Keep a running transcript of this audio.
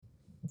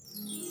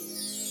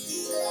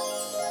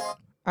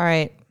All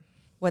right.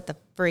 What the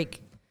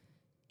freak?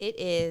 It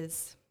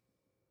is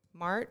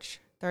March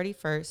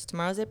 31st.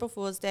 Tomorrow's April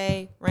Fool's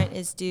Day. Rent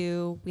is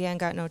due. We ain't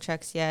got no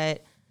checks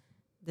yet.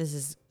 This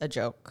is a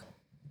joke.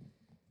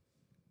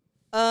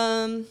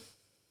 Um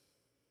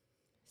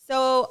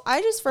so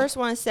I just first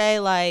want to say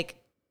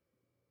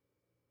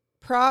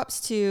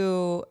props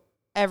to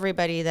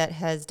everybody that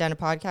has done a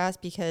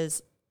podcast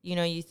because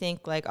you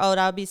think oh,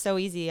 that would be so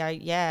easy.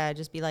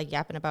 Just be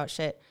yapping about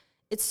shit.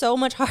 It's so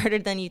much harder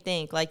than you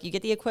think. You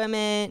get the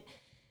equipment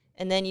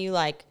and then you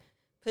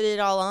put it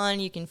all on.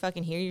 You can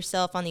fucking hear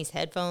yourself on these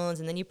headphones,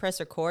 and then you press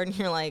record, and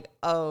you're like,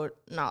 oh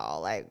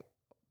no,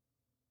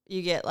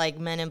 you get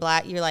Men in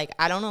Black. You're like,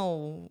 I don't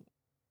know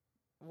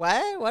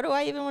what do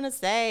I even want to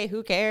say?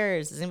 Who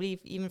cares? Does anybody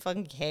even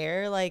fucking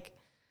care?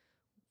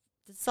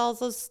 It's all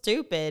so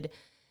stupid.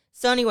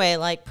 So anyway,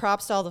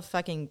 props to all the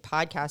fucking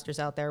podcasters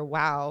out there.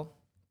 Wow,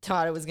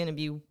 thought it was gonna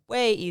be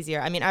way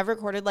easier. I mean, I've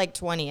recorded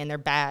 20, and they're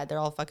bad. They're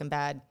all fucking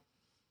bad.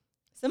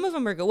 Some of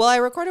them are good. Well, I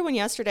recorded one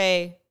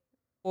yesterday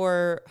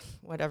or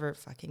whatever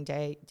fucking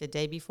day, the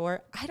day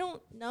before. I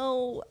don't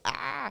know.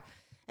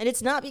 And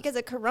it's not because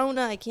of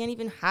Corona. I can't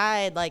even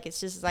hide. It's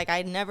just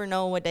I never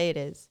know what day it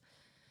is.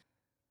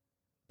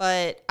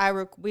 But I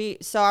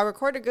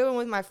recorded a good one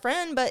with my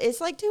friend, but it's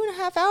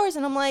 2.5 hours,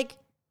 and I'm like,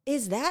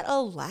 is that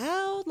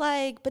allowed?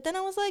 But then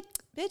I was like,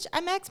 bitch, I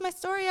max my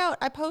story out.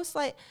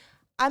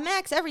 I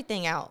max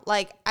everything out.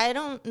 I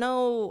don't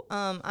know.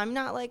 I'm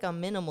not a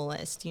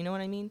minimalist. You know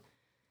what I mean?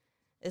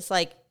 It's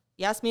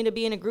you ask me to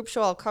be in a group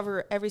show, I'll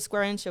cover every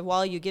square inch of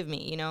wall you give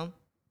me,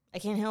 I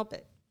can't help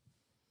it.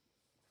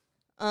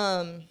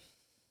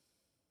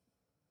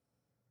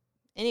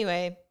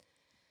 Anyway,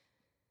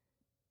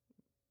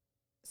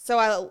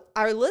 so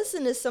I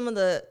listened to some of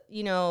the,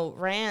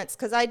 rants,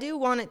 because I do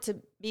want it to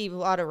be a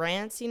lot of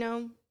rants,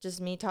 just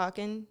me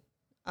talking.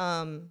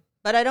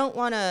 But I don't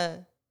want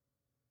to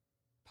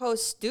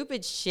post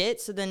stupid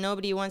shit so then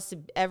nobody wants to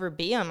ever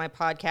be on my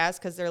podcast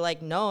because they're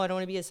like, no, I don't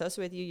want to be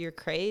associated with you. You're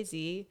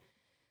crazy.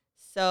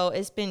 So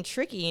it's been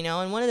tricky,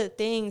 and one of the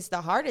things,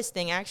 the hardest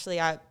thing actually,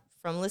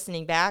 from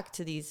listening back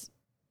to these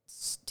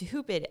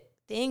stupid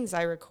things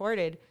I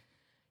recorded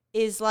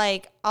is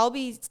I'll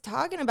be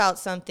talking about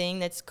something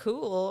that's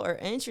cool or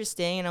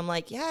interesting, and I'm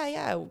like,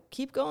 yeah,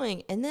 keep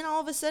going. And then all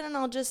of a sudden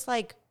I'll just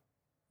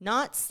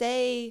not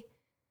say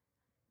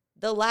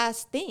the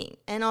last thing,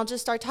 and I'll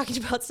just start talking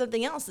about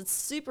something else. It's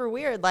super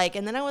weird.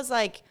 And then I was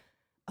like,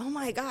 oh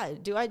my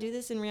God, do I do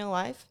this in real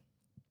life?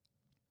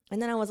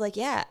 And then I was like,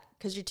 yeah,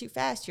 because you're too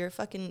fast. You're a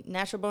fucking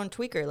natural born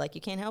tweaker. You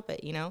can't help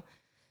it,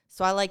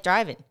 So I like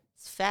driving.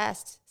 It's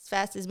fast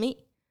as me.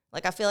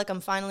 I feel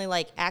I'm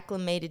finally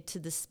acclimated to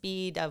the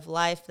speed of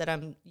life that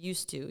I'm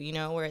used to,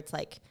 where it's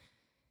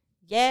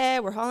yeah,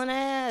 we're hauling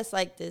ass.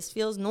 This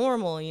feels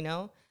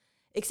normal,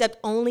 except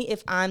only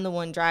if I'm the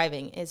one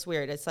driving. It's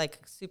weird. It's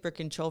super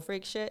control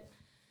freak shit.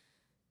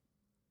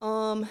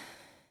 Yeah,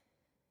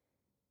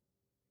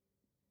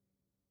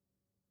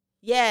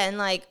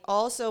 and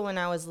also when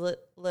I was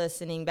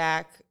listening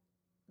back,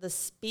 the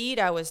speed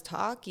I was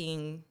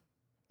talking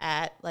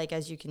at,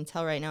 as you can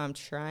tell right now, I'm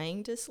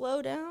trying to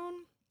slow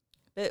down.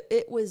 But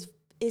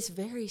it's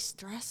very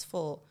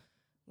stressful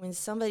when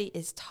somebody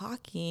is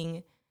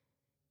talking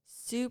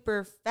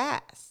super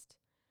fast.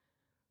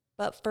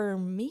 But for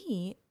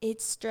me, it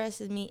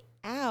stresses me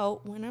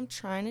out when I'm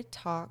trying to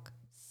talk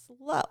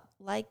slow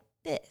like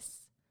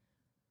this.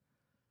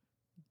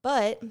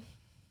 But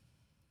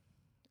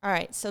all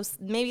right, so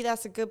maybe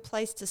that's a good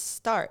place to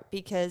start,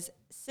 because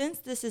since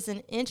this is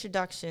an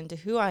introduction to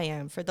who I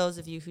am, for those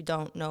of you who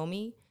don't know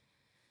me,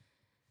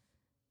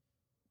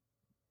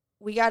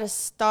 we got to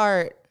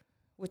start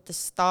with the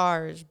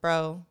stars,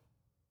 bro.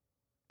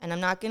 And I'm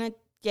not going to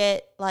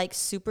get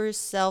super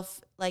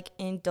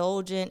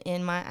indulgent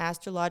in my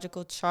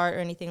astrological chart or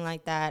anything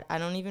like that. I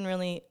don't even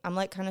really, I'm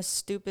kind of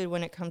stupid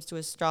when it comes to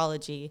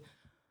astrology.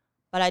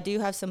 But I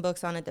do have some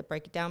books on it that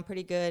break it down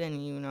pretty good,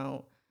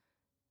 and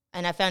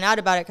and I found out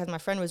about it because my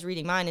friend was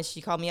reading mine, and she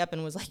called me up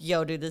and was like,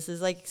 yo, dude, this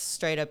is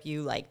straight up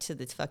you to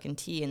the fucking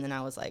T. And then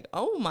I was like,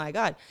 oh my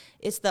God.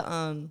 It's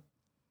the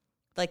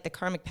the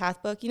Karmic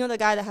Path book. The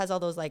guy that has all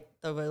those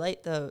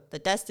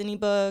the Destiny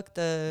book,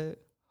 the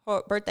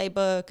birthday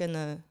book, and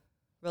the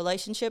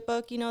relationship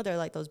book,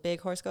 they're those big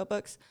horoscope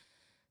books.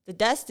 The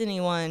Destiny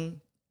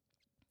one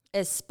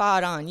is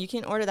spot on. You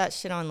can order that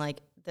shit on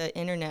the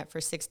internet for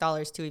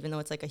 $6 too, even though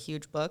it's a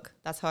huge book.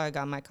 That's how I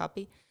got my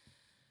copy.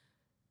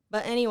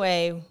 But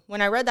anyway,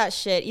 when I read that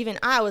shit, even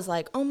I was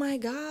like, oh my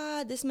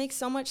God, this makes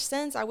so much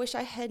sense. I wish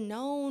I had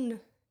known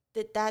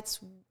that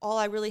that's all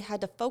I really had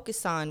to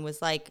focus on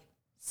was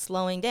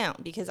slowing down,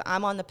 because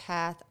I'm on the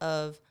path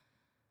of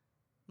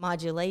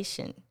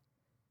modulation.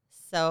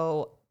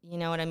 So, you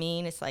know what I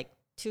mean? It's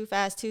too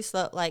fast, too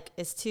slow.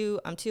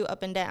 I'm too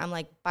up and down.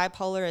 I'm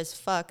bipolar as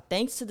fuck.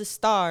 Thanks to the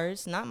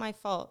stars, not my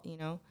fault,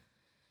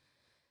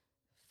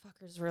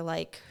 Fuckers were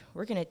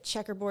we're going to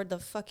checkerboard the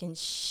fucking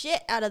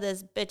shit out of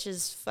this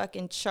bitch's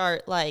fucking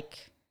chart.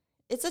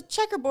 It's a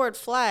checkerboard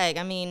flag.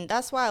 I mean,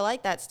 that's why I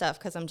like that stuff,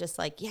 because I'm just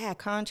yeah,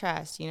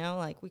 contrast,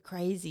 we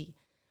crazy.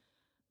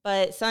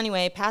 But so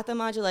anyway,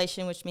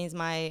 pathomodulation, which means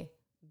my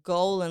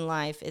goal in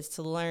life is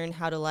to learn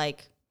how to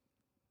like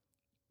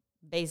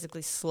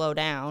basically slow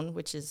down,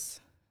 which is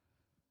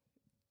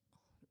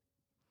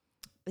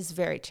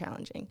very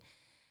challenging.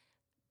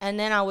 And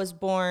then I was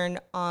born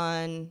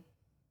on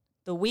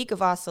the week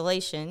of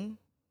oscillation,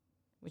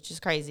 which is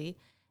crazy.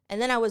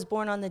 And then I was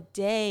born on the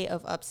day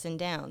of ups and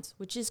downs,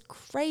 which is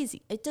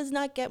crazy. It does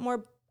not get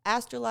more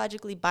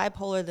astrologically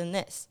bipolar than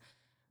this.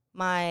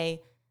 My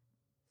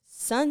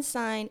sun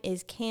sign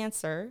is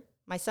Cancer.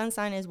 My sun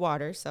sign is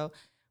water. So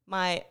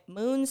my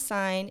moon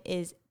sign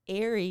is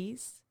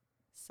Aries.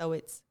 So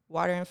it's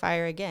water and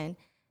fire again.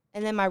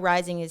 And then my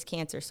rising is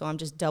Cancer. So I'm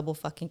just double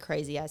fucking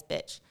crazy ass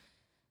bitch.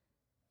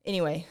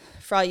 Anyway,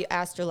 for all you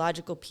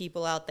astrological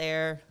people out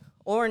there,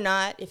 or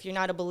not, if you're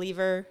not a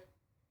believer,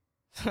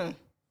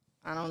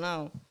 I don't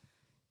know.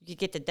 You could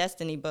get the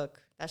Destiny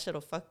book. That shit'll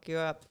fuck you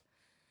up.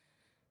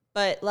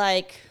 But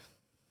like,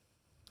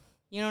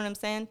 you know what I'm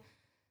saying?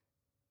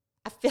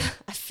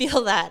 I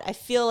feel that. I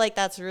feel like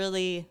that's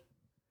really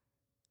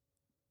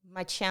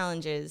my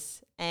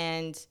challenges.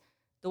 And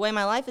the way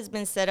my life has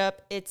been set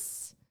up,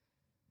 it's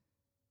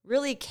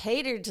really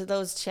catered to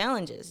those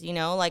challenges. You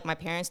know, like my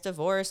parents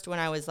divorced when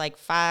I was like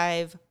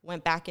 5,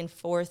 went back and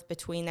forth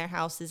between their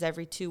houses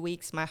every 2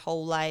 weeks my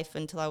whole life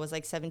until I was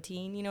like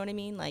 17. You know what I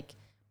mean? Like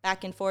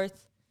back and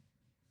forth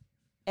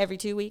every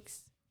 2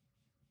 weeks,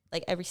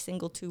 like every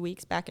single 2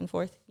 weeks back and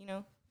forth, you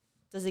know?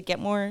 Does it get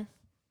more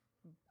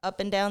up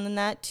and down than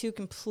that? 2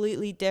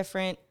 completely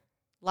different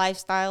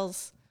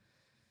lifestyles.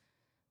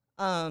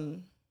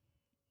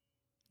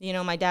 You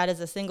know, my dad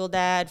is a single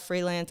dad,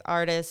 freelance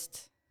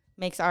artist,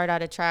 makes art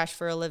out of trash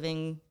for a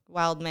living,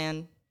 wild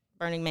man,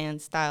 Burning Man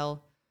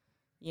style,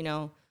 you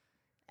know.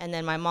 And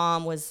then my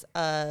mom was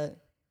a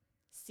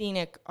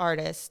scenic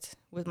artist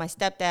with my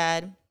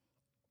stepdad.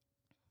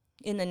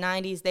 In the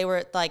 90s, they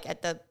were like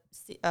at the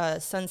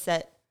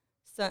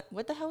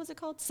what the hell was it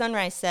called?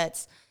 Sunrise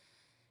sets.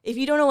 If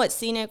you don't know what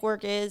scenic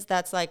work is,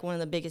 that's like one of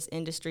the biggest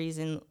industries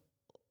in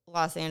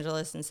Los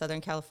Angeles and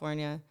Southern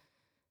California.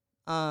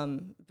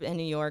 And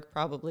New York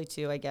probably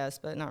too, I guess,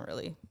 but not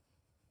really.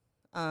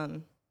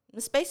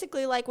 It's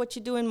basically like what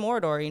you do in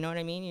Mordor, you know what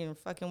I mean? You're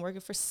fucking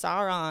working for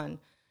Sauron,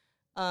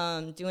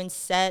 doing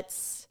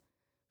sets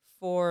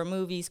for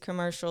movies,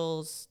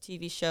 commercials,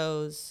 TV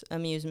shows,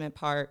 amusement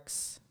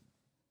parks,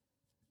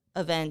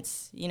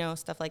 events, you know,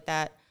 stuff like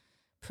that,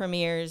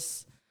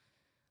 premieres,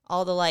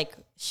 all the like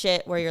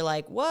shit where you're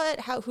like, what?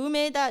 Who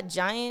made that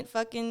giant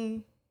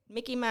fucking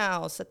Mickey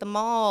Mouse at the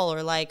mall?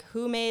 Or like,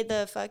 who made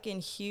the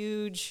fucking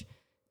huge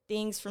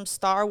things from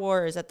Star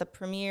Wars at the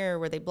premiere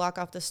where they block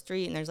off the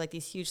street and there's like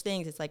these huge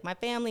things? It's like, my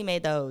family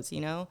made those,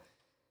 you know?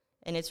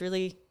 And it's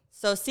really,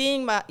 so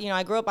seeing, you know,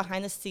 I grew up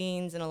behind the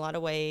scenes in a lot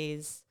of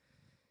ways,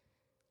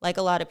 like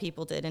a lot of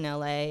people did in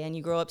LA. And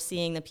you grow up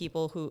seeing the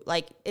people who,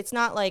 like, it's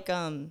not like,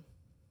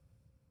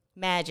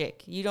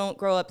 magic. You don't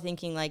grow up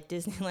thinking like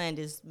Disneyland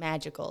is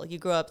magical. You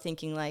grow up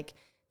thinking like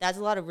that's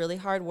a lot of really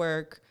hard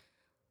work.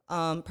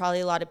 Probably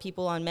a lot of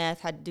people on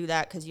meth had to do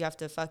that because you have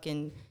to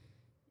fucking,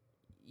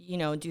 you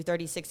know, do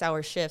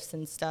 36-hour shifts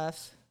and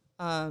stuff.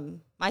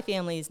 My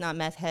family is not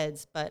meth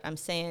heads, but I'm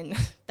saying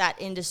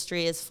that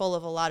industry is full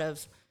of a lot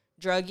of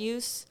drug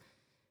use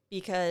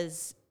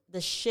because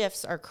the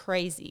shifts are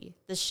crazy.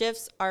 The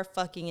shifts are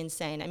fucking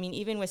insane. I mean,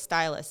 even with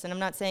stylists, and I'm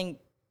not saying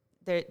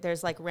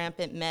there's like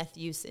rampant meth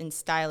use in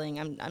styling.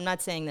 I'm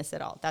not saying this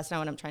at all. That's not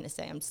what I'm trying to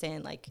say. I'm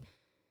saying like,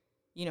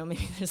 you know,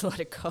 maybe there's a lot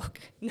of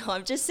coke. No,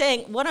 I'm just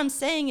saying, what I'm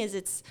saying is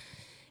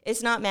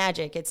it's not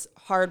magic. It's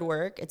hard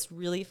work. It's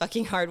really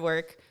fucking hard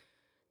work.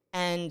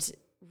 And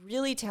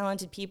really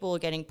talented people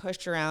getting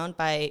pushed around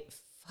by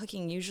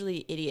fucking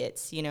usually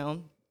idiots, you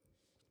know,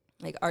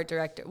 like art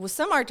director. Well,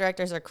 some art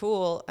directors are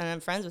cool and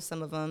I'm friends with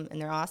some of them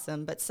and they're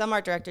awesome. But some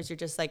art directors are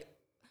just like,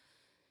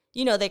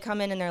 you know, they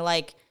come in and they're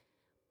like,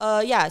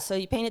 yeah, so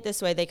you paint it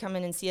this way. They come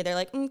in and see it. They're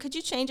like, could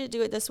you change it,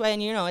 do it this way?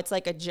 And, you know, it's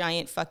like a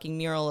giant fucking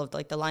mural of,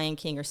 like, the Lion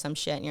King or some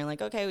shit. And you're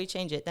like, okay, we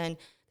change it. Then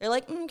they're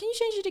like, can you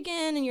change it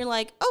again? And you're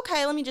like,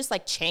 okay, let me just,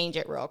 like, change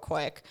it real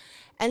quick.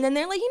 And then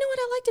they're like, you know what?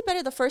 I liked it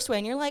better the first way.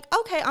 And you're like,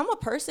 okay, I'm a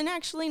person,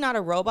 actually, not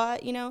a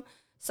robot, you know?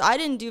 So I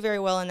didn't do very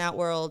well in that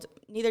world.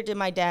 Neither did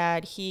my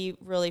dad. He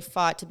really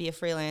fought to be a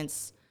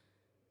freelance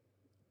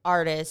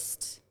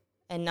artist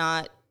and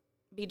not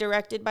be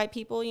directed by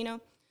people, you know?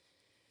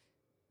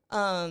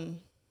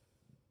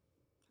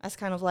 That's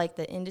kind of like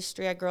the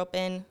industry I grew up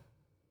in,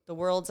 the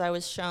worlds I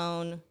was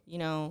shown, you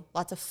know,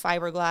 lots of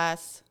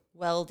fiberglass,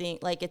 welding.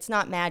 Like, it's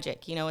not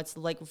magic, you know, it's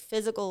like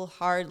physical,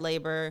 hard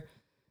labor.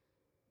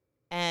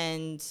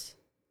 And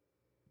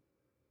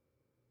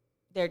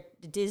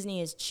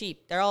Disney is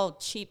cheap. They're all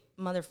cheap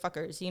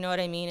motherfuckers, you know what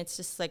I mean? It's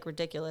just, like,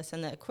 ridiculous.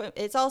 And the equipment,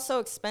 it's also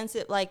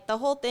expensive. Like, the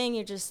whole thing,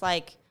 you're just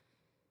like,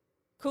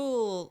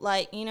 cool,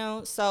 like, you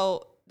know,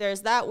 so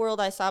there's that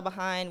world I saw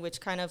behind, which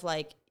kind of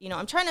like, you know,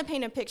 I'm trying to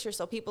paint a picture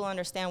so people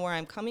understand where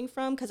I'm coming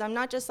from, because I'm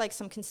not just like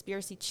some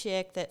conspiracy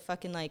chick that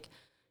fucking like,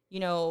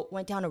 you know,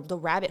 went down the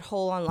rabbit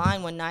hole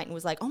online one night and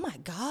was like, oh my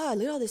God,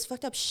 look at all this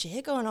fucked up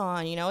shit going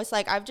on. You know, it's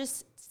like I've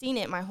just seen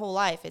it my whole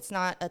life. It's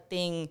not a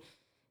thing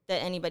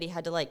that anybody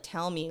had to like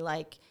tell me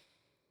like,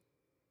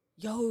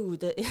 yo,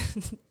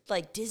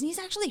 like Disney's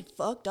actually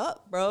fucked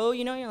up, bro.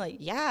 You know, you're like,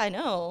 yeah, I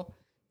know.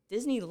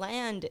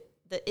 Disneyland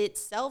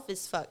itself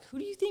is fucked. Who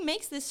do you think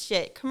makes this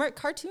shit?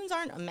 Cartoons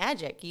aren't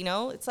magic, you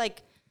know? It's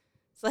like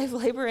slave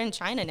labor in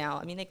China now.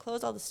 I mean, they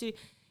closed all the studios.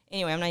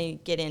 Anyway, I'm not even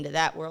getting into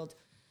that world.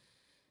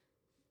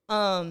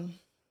 But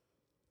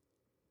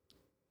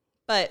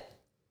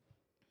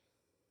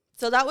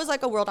so that was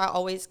like a world I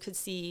always could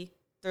see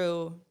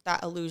through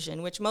that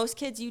illusion, which most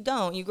kids you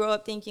don't. You grow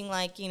up thinking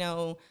like, you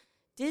know,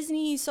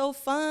 Disney's so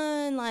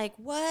fun. Like,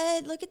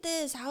 what? Look at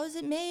this. How is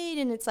it made?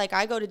 And it's like,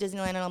 I go to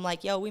Disneyland and I'm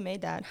like, yo, we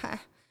made that.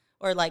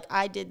 Or like,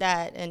 I did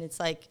that. And it's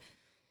like,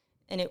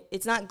 and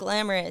it's not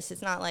glamorous.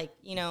 It's not like,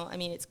 you know, I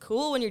mean, it's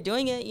cool when you're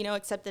doing it, you know,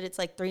 except that it's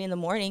like 3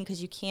 a.m.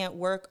 because you can't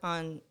work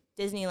on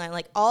Disneyland.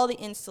 Like all the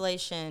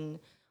installation,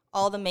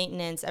 all the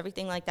maintenance,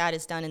 everything like that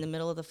is done in the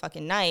middle of the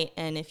fucking night.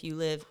 And if you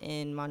live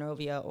in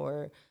Monrovia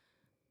or,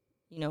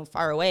 you know,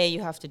 far away,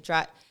 you have to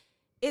drive.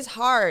 It's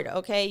hard,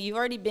 okay? You've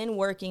already been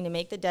working to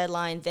make the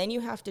deadline. Then you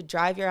have to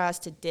drive your ass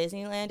to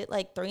Disneyland at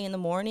like 3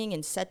 a.m.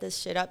 and set this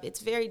shit up. It's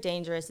very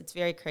dangerous. It's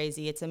very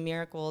crazy. It's a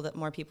miracle that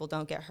more people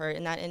don't get hurt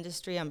in that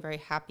industry. I'm very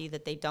happy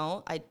that they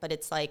don't. But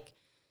it's like,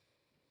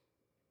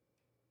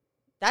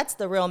 that's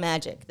the real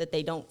magic, that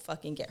they don't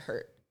fucking get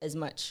hurt as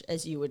much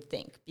as you would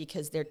think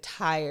because they're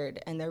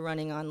tired and they're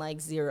running on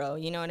like zero.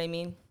 You know what I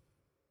mean?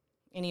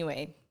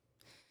 Anyway,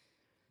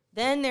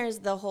 then there's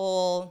the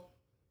whole...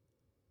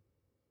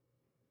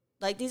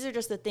 Like, these are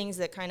just the things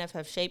that kind of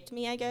have shaped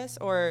me, I guess.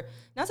 Or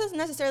not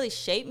necessarily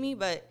shaped me,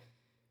 but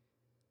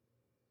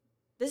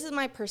this is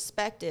my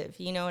perspective.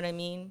 You know what I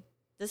mean?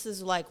 This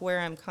is, like, where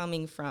I'm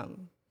coming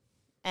from.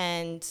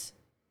 And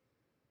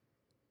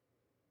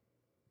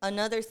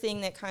another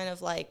thing that kind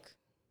of, like,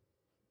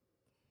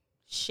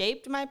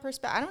 shaped my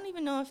perspective, I don't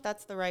even know if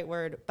that's the right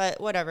word, but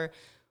whatever.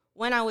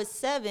 When I was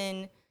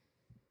 7,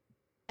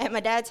 at my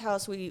dad's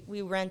house,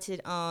 we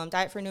rented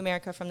Diet for New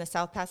America from the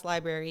South Pass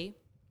Library.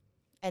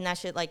 And that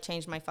shit, like,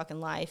 changed my fucking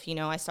life. You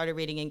know, I started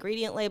reading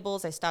ingredient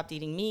labels. I stopped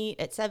eating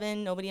meat at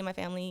 7. Nobody in my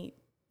family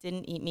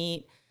didn't eat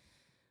meat.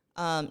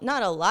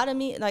 Not a lot of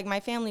meat. Like, my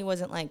family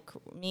wasn't, like,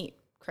 meat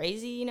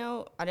crazy, you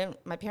know.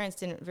 My parents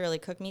didn't really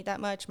cook meat that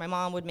much. My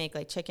mom would make,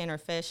 like, chicken or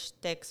fish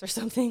sticks or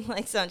something,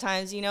 like,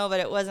 sometimes, you know. But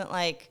it wasn't,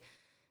 like,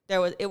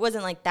 it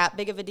wasn't, like, that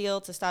big of a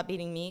deal to stop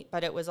eating meat.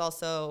 But it was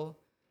also,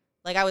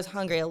 like, I was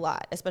hungry a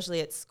lot,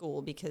 especially at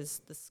school because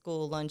the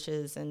school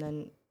lunches and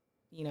then,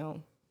 you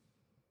know,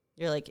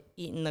 you're like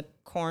eating the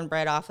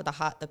cornbread off of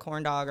the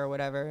corn dog or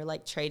whatever,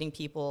 like trading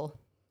people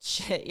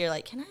shit. You're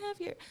like, can I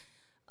have your,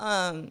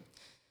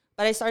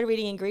 but I started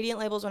reading ingredient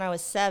labels when I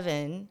was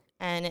 7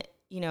 and,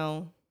 you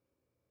know,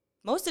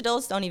 most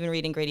adults don't even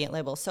read ingredient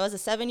labels. So as a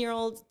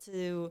 7-year-old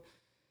to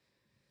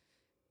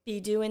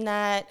be doing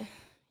that,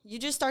 you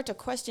just start to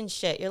question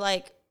shit. You're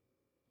like,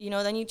 you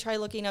know, then you try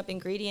looking up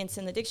ingredients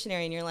in the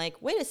dictionary and you're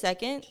like, wait a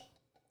second.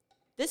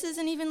 This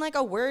isn't even like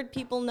a word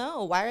people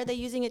know. Why are they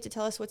using it to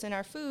tell us what's in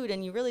our food?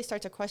 And you really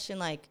start to question,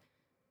 like,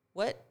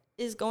 what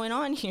is going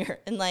on here?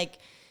 And, like,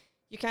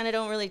 you kind of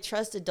don't really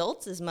trust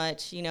adults as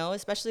much, you know,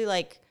 especially,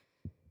 like,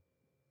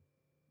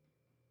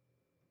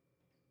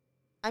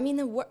 I mean,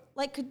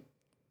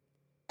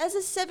 as a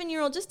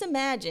 7-year-old, just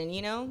imagine,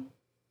 you know,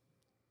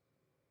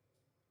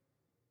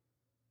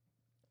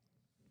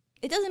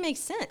 it doesn't make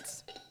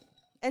sense.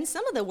 And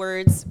some of the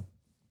words,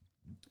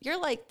 you're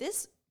like,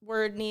 this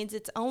word needs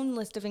its own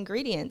list of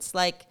ingredients.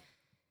 Like,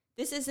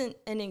 this isn't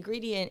an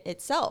ingredient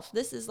itself.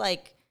 This is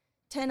like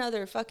 10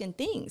 other fucking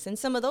things. And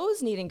some of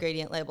those need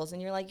ingredient labels.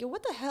 And you're like, yo,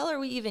 what the hell are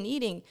we even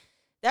eating?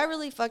 That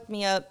really fucked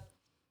me up.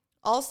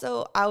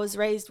 Also, I was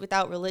raised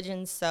without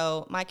religion.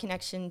 So my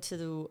connection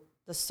to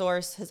the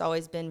source has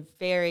always been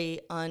very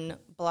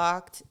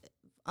unblocked,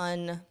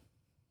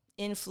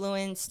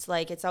 uninfluenced.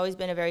 Like, it's always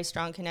been a very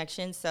strong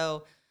connection.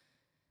 So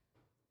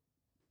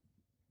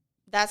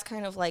that's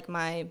kind of like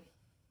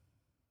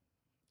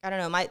I don't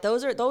know,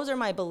 those are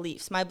my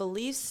beliefs. My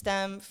beliefs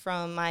stem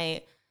from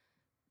my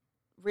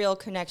real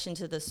connection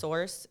to the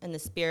source and the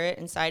spirit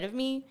inside of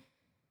me.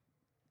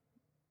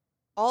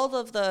 All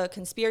of the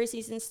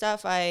conspiracies and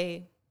stuff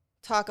I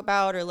talk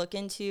about or look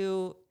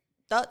into,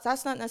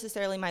 that's not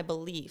necessarily my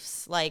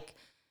beliefs. Like,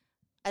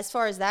 as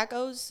far as that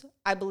goes,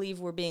 I believe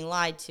we're being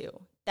lied to.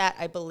 That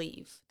I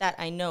believe. That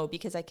I know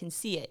because I can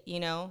see it, you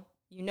know?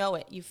 You know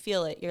it, you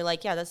feel it. You're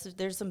like, yeah,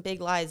 there's some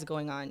big lies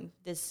going on.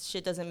 This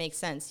shit doesn't make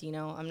sense, you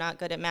know? I'm not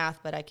good at math,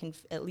 but I can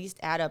at least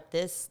add up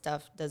this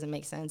stuff doesn't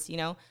make sense, you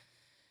know?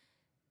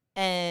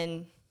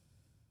 And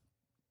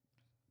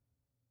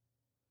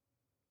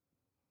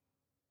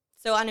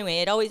so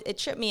anyway, it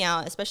tripped me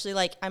out, especially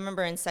like I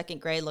remember in 2nd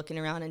grade looking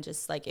around and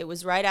just like, it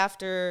was right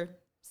after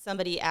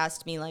somebody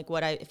asked me like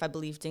if I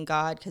believed in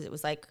God, because it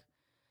was like,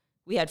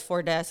 we had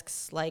 4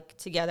 desks, like,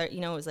 together,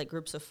 you know, it was, like,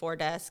 groups of 4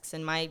 desks,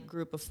 and my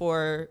group of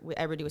 4,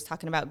 everybody was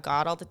talking about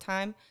God all the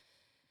time,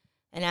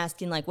 and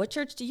asking, like, what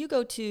church do you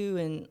go to,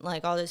 and,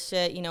 like, all this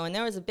shit, you know, and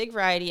there was a big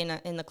variety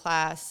in the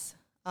class,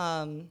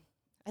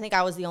 I think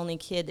I was the only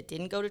kid that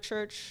didn't go to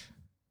church.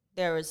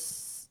 There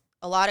was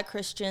a lot of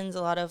Christians,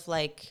 a lot of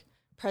like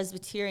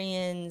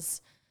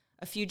Presbyterians,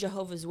 a few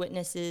Jehovah's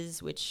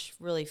Witnesses, which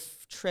really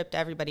tripped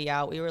everybody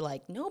out. We were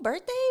like, no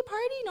birthday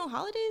party, no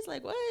holidays,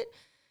 like what?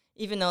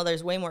 Even though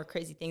there's way more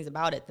crazy things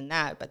about it than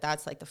that. But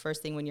that's like the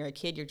first thing when you're a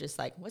kid, you're just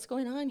like, what's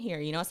going on here?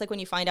 You know, it's like when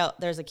you find out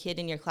there's a kid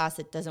in your class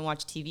that doesn't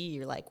watch TV,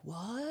 you're like,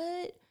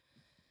 what?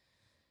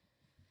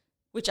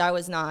 Which I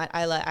was not.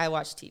 I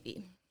watched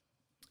TV.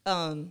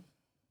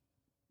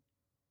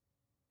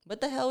 What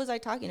the hell was I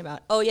talking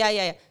about? Oh,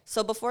 yeah.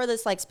 So before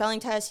this like spelling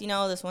test, you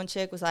know, this one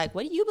chick was like,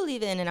 what do you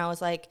believe in? And I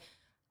was like,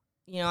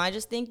 you know, I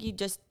just think you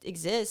just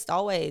exist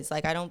always.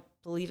 Like, I don't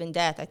believe in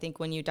death. I think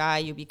when you die,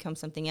 you become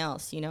something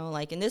else, you know,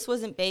 like, and this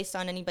wasn't based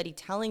on anybody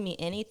telling me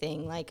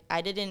anything. Like,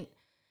 I didn't,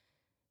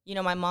 you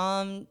know, my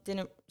mom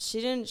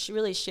she didn't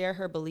really share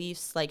her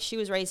beliefs. Like, she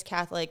was raised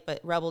Catholic, but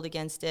rebelled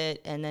against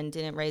it and then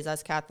didn't raise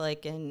us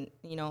Catholic. And,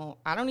 you know,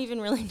 I don't even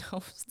really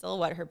know still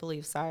what her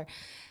beliefs are.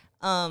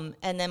 And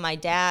then my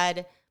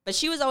dad, but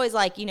she was always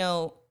like, you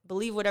know,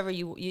 believe whatever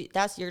you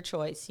that's your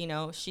choice. You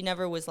know, she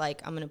never was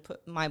like, I'm going to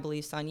put my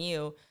beliefs on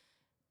you.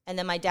 And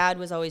then my dad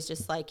was always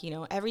just like, you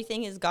know,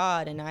 everything is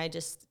God. And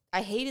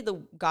I hated the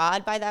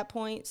God by that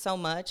point so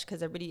much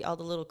because all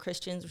the little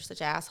Christians were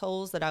such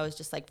assholes that I was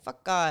just like,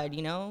 fuck God,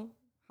 you know?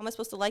 How am I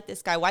supposed to like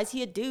this guy? Why is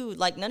he a dude?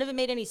 Like, none of it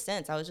made any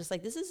sense. I was just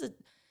like, this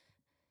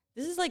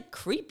is like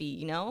creepy,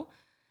 you know?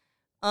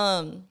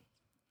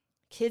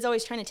 Kids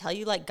always trying to tell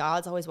you like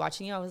God's always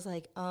watching you. I was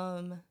like,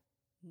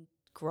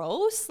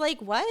 gross?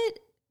 Like, what?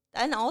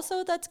 And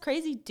also, that's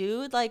crazy,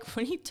 dude. Like,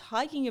 what are you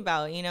talking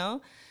about, you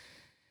know?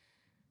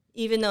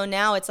 Even though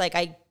now it's like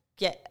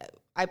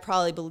I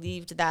probably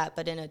believed that,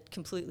 but in a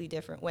completely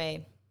different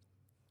way.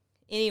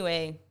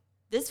 Anyway,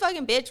 this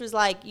fucking bitch was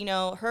like, you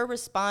know, her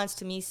response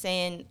to me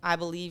saying I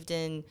believed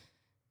in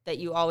that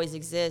you always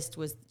exist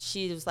was,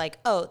 she was like,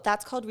 oh,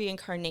 that's called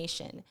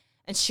reincarnation.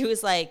 And she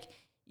was like,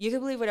 you can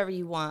believe whatever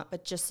you want,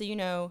 but just so you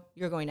know,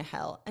 you're going to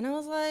hell. And I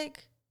was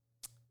like,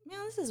 man,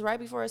 this is right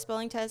before a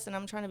spelling test. And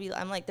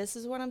I'm like, this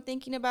is what I'm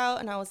thinking about.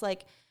 And I was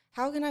like,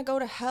 how can I go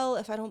to hell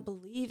if I don't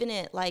believe in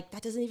it? Like,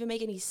 that doesn't even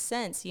make any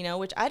sense, you know,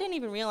 which I didn't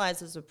even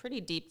realize was a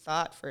pretty deep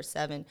thought for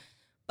 7.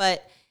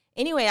 But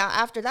anyway,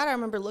 after that, I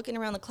remember looking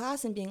around the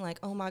class and being like,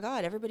 oh my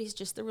God, everybody's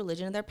just the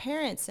religion of their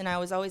parents. And I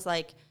was always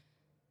like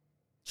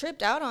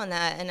tripped out on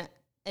that.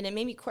 And it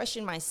made me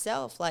question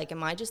myself. Like,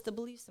 am I just the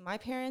beliefs of my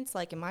parents?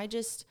 Like, am I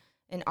just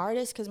an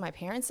artist because my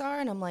parents are?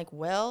 And I'm like,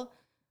 well,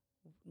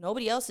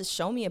 nobody else has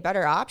shown me a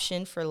better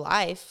option for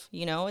life.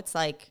 You know, it's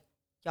like,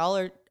 y'all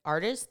are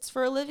artists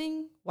for a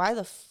living. Why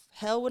the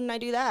hell wouldn't I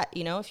do that?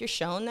 You know, if you're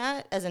shown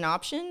that as an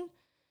option,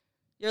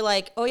 you're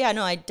like, oh yeah,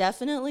 no, I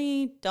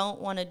definitely don't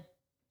want to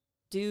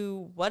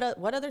do what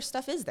other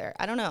stuff is there?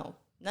 I don't know.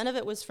 None of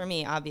it was for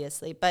me,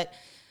 obviously, but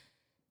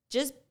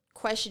just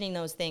questioning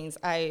those things,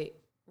 I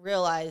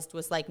realized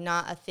was like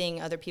not a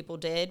thing other people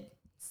did.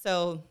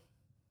 So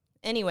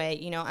anyway,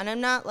 you know, and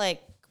I'm not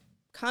like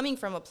coming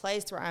from a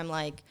place where I'm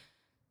like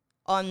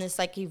on this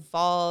like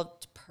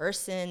evolved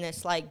person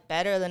that's like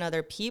better than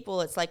other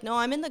people. It's like, no,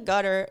 I'm in the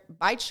gutter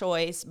by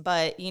choice,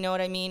 but you know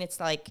what I mean?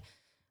 It's like,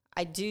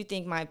 I do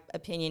think my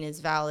opinion is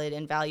valid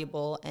and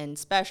valuable and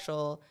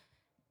special.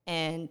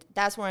 And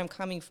that's where I'm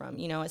coming from,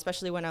 you know,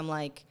 especially when I'm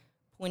like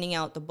pointing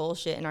out the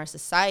bullshit in our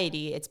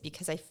society. It's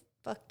because I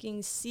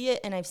fucking see it,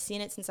 and I've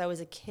seen it since I was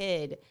a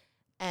kid.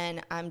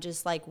 And I'm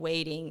just like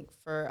waiting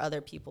for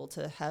other people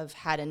to have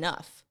had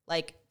enough.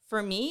 Like,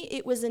 for me,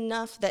 it was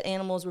enough that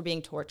animals were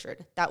being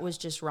tortured. That was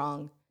just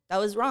wrong. That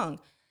was wrong.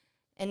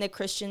 And the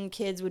Christian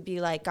kids would be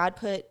like, God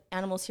put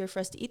animals here for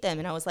us to eat them.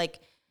 And I was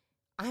like,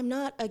 I'm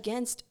not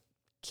against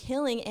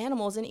killing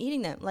animals and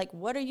eating them. Like,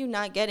 what are you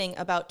not getting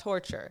about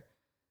torture?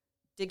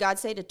 Did God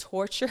say to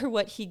torture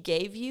what he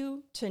gave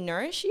you to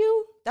nourish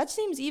you? That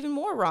seems even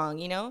more wrong,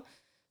 you know?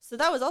 So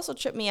that was also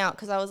tripped me out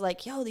because I was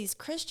like, yo, these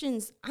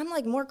Christians, I'm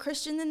like more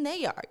Christian than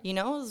they are, you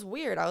know? It was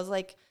weird. I was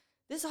like,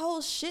 this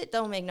whole shit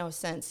don't make no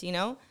sense, you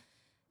know?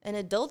 And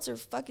adults are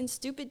fucking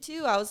stupid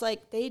too. I was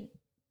like,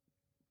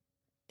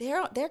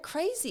 they're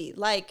crazy.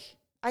 Like,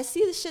 I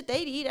see the shit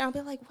they'd eat and I'll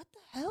be like, what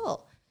the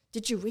hell?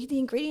 Did you read the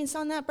ingredients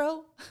on that,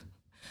 bro?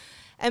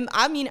 And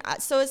I mean,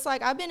 so it's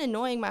like, I've been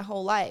annoying my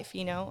whole life,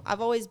 you know? I've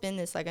always been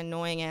this like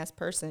annoying ass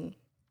person.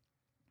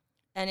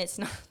 And it's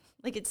not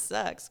like, it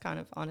sucks kind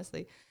of,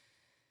 honestly,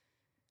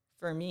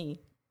 for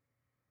me.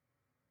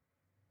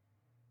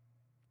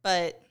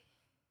 But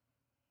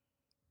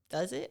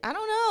does it? I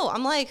don't know.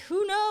 I'm like,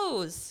 who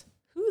knows?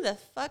 Who the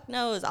fuck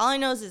knows? All I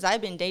know is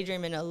I've been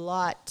daydreaming a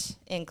lot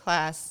in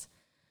class.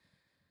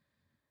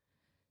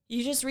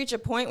 You just reach a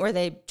point where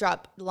they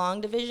drop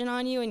long division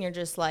on you and you're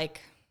just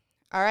like,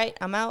 all right,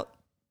 I'm out.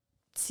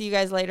 See you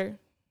guys later.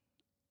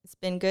 It's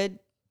been good.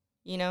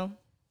 You know,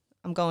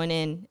 I'm going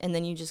in. And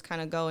then you just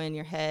kind of go in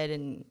your head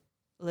and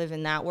live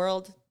in that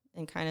world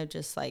and kind of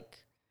just like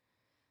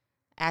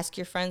ask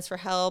your friends for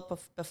help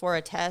before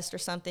a test or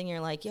something. You're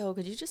like, yo,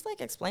 could you just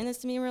like explain this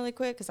to me really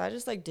quick? Because I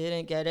just like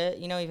didn't get it,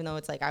 you know, even though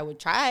it's like I would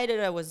try it.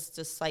 It was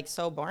just like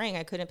so boring.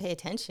 I couldn't pay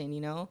attention,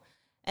 you know.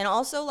 And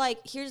also, like,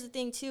 here's the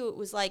thing, too. It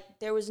was like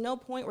there was no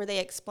point where they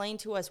explained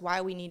to us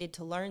why we needed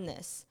to learn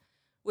this,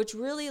 which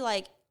really,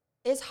 like,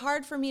 it's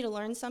hard for me to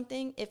learn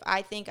something if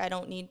I think I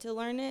don't need to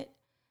learn it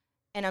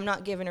and I'm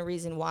not given a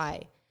reason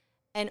why.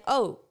 And,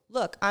 oh,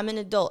 look, I'm an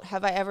adult.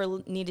 Have I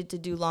ever needed to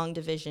do long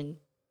division?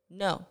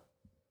 No.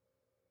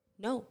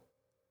 No.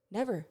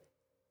 Never.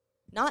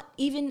 Not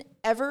even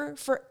ever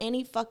for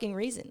any fucking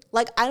reason.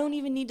 Like, I don't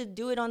even need to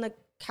do it on the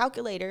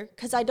calculator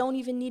because I don't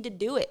even need to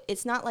do it.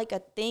 It's not like a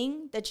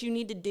thing that you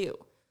need to do.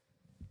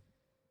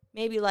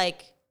 Maybe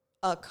like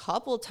a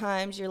couple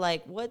times you're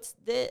like, what's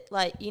this?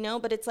 Like, you know,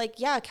 but it's like,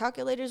 yeah,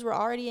 calculators were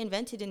already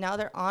invented and now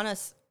they're on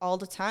us all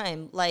the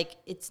time. Like,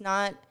 it's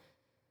not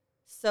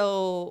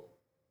so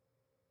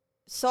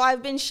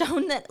I've been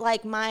shown that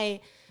like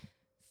my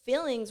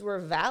feelings were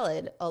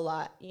valid a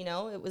lot, you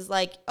know? It was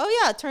like,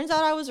 oh yeah, it turns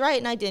out I was right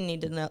and I didn't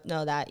need to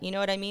know that. You know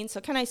what I mean? So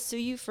can I sue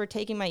you for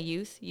taking my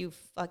youth, you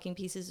fucking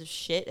pieces of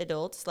shit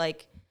adults?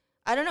 Like,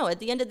 I don't know. At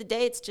the end of the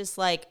day, it's just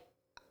like,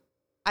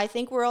 I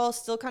think we're all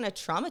still kind of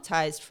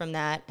traumatized from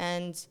that.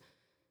 And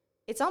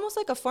it's almost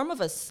like a form of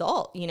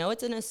assault, you know?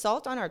 It's an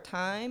assault on our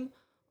time,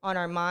 on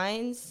our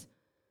minds.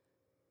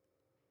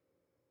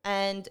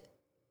 And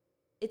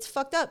it's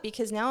fucked up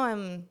because now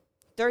I'm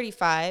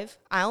 35.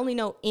 I only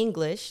know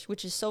English,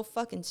 which is so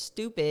fucking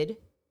stupid.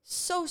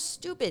 So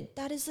stupid.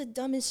 That is the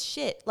dumbest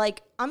shit.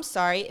 Like, I'm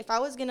sorry. If I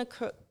was going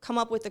to come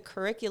up with a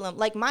curriculum,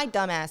 like my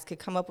dumbass could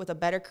come up with a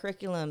better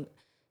curriculum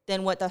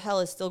than what the hell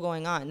is still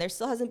going on. There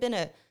still hasn't been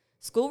a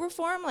school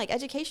reform, like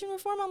education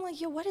reform. I'm like,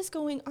 yo, what is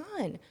going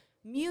on?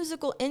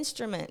 Musical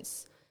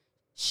instruments.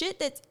 Shit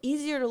that's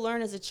easier to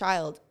learn as a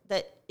child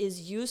that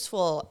is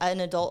useful in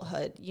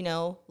adulthood, you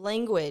know,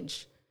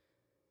 language,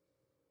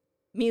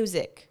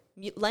 music.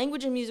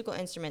 Language and musical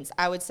instruments,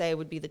 I would say,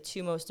 would be the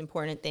two most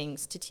important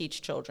things to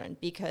teach children,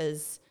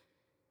 because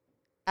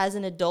as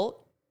an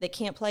adult that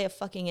can't play a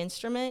fucking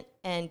instrument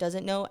and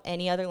doesn't know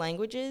any other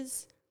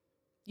languages,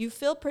 you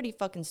feel pretty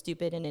fucking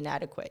stupid and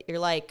inadequate. You're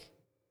like,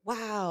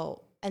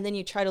 wow. And then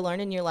you try to learn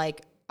and you're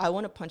like, I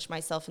want to punch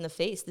myself in the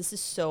face. This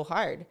is so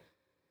hard.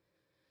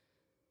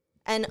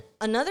 And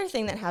another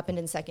thing that happened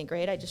in second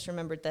grade, I just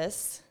remembered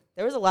this.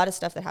 There was a lot of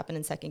stuff that happened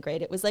in second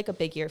grade. It was like a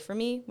big year for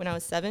me when I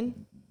was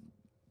 7.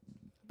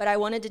 But I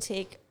wanted to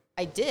take,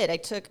 I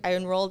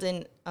enrolled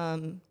in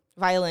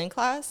violin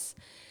class,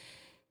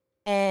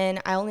 and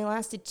I only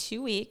lasted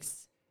 2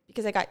 weeks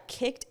because I got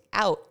kicked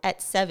out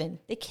at 7.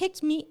 They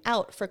kicked me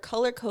out for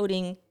color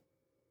coding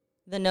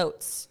the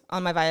notes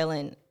on my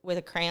violin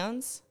with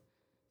crayons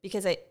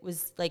because I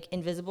was like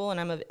invisible and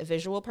I'm a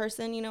visual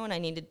person, you know, and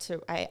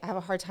I have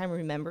a hard time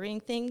remembering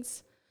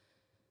things,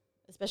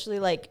 especially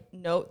like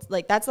notes.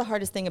 Like, that's the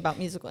hardest thing about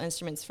musical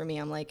instruments for me.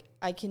 I'm like,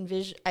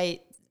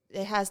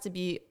 it has to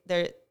be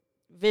there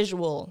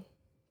visual.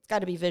 It's got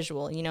to be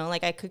visual, you know?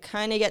 Like, I could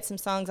kind of get some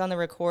songs on the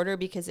recorder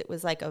because it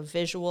was like a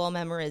visual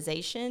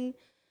memorization.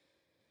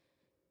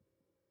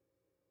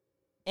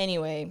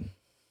 Anyway,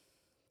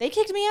 they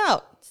kicked me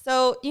out.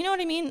 So, you know what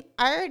I mean?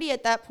 I already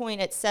at that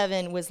point at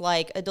 7 was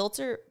like, adults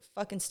are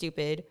fucking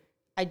stupid.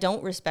 I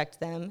don't respect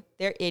them.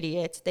 They're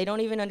idiots. They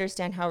don't even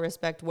understand how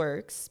respect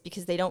works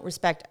because they don't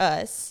respect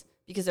us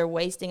because they're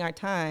wasting our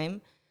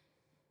time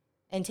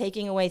and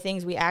taking away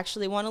things we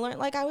actually want to learn.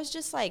 Like, I was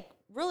just like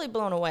really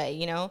blown away,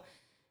 you know?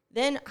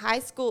 Then high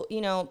school,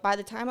 you know, by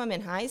the time I'm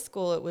in high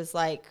school, it was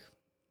like,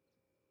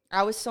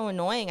 I was so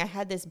annoying. I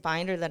had this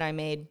binder that I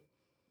made.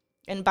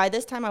 And by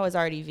this time I was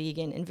already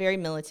vegan and very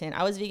militant.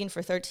 I was vegan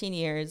for 13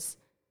 years,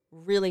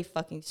 really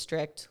fucking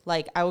strict.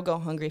 Like, I would go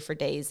hungry for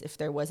days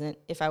if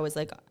I was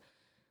like,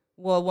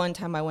 well, one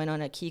time I went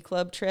on a key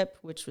club trip,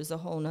 which was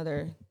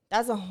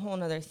that's a whole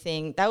nother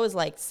thing. That was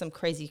like some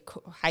crazy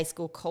high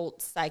school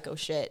cult psycho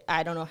shit.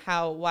 I don't know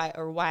why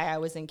I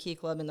was in key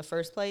club in the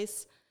first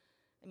place.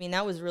 I mean,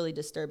 that was really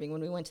disturbing.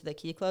 When we went to the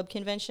key club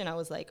convention, I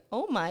was like,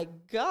 oh my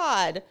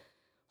God,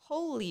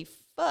 holy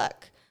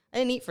fuck. I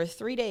didn't eat for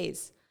 3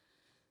 days.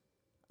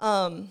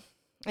 And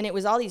it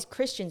was all these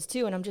Christians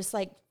too. And I'm just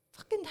like,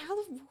 fucking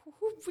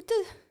what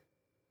the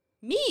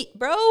meat,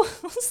 bro? I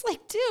was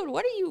like, dude,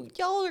 what are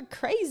y'all are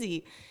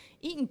crazy.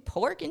 Eating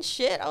pork and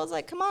shit. I was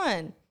like, come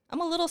on. I'm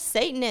a little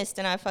Satanist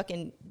and I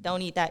fucking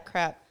don't eat that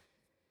crap.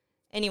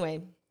 Anyway,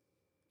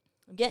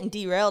 I'm getting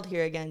derailed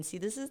here again. See,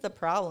 this is the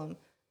problem.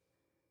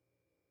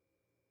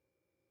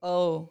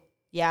 Oh,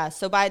 yeah.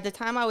 So by the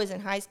time I was in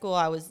high school,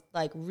 I was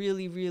like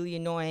really, really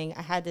annoying.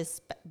 I had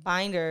this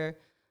binder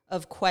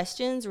of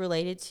questions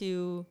related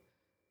to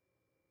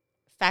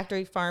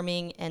factory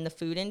farming and the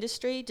food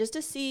industry just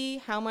to see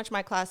how much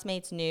my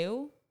classmates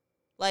knew,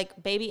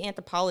 like baby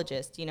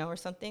anthropologist, you know, or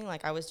something.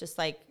 Like, I was just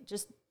like,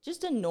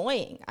 just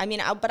annoying. I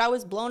mean, but I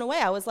was blown away.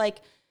 I was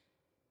like,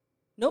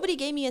 nobody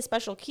gave me a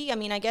special key. I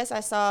mean, I guess I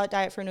saw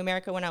Diet for New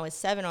America when I was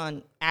 7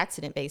 on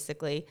accident,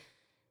 basically.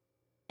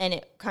 And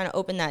it kind of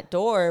opened that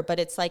door. But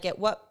it's like, at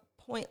what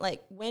point,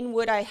 like, when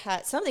would I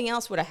have, something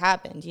else would have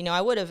happened. You know, I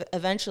would have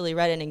eventually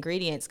read in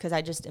ingredients because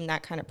I just am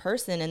that kind of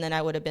person. And then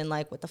I would have been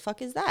like, what the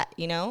fuck is that?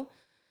 You know,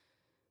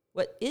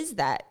 what is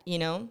that? You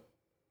know,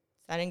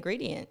 it's that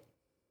ingredient.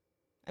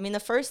 I mean, the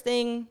first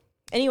thing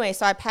Anyway,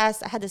 so I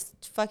had this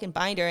fucking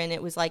binder, and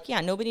it was like, yeah,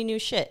 nobody knew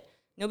shit.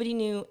 Nobody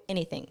knew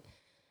anything.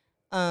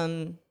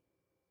 And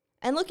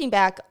looking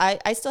back,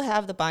 I still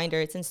have the binder.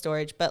 It's in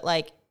storage. But,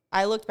 like,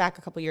 I looked back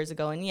a couple years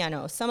ago, and, yeah,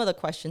 no, some of the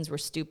questions were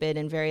stupid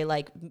and very,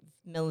 like,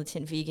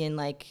 militant vegan.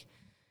 Like,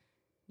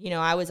 you know,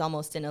 I was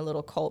almost in a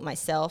little cult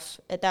myself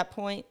at that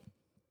point.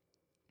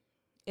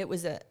 It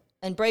was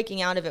and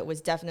breaking out of it was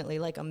definitely,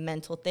 like, a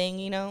mental thing,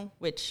 you know,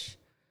 which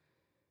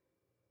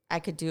I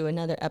could do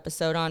another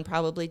episode on,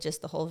 probably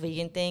just the whole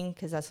vegan thing,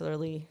 because that's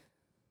literally,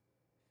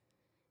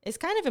 it's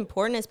kind of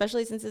important,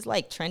 especially since it's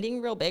like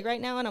trending real big right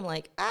now. And I'm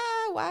like,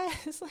 why?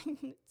 It's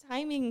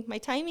like my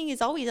timing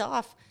is always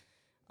off.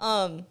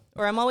 Or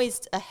I'm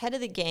always ahead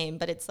of the game,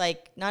 but it's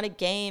like not a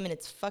game and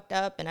it's fucked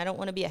up and I don't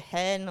want to be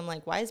ahead. And I'm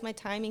like, why is my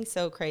timing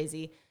so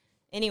crazy?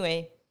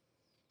 Anyway,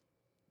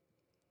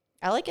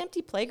 I like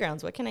empty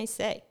playgrounds. What can I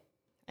say?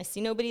 I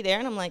see nobody there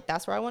and I'm like,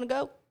 that's where I want to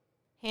go.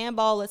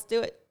 Handball, let's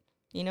do it.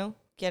 You know?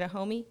 Get a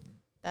homie.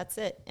 That's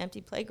it.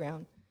 Empty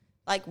playground.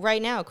 Like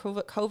right now,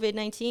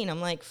 COVID-19,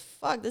 I'm like,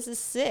 fuck, this is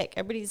sick.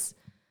 Everybody's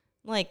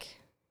like,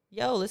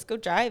 yo, let's go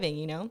driving,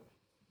 you know?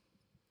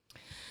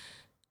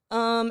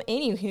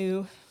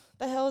 Anywho,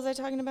 the hell was I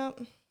talking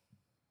about?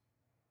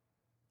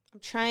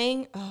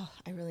 I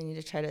really need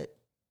to try to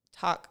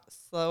talk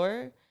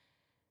slower.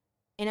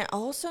 And I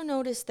also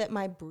noticed that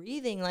my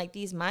breathing, like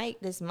this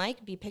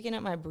mic be picking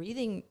up my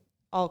breathing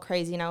all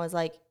crazy. And I was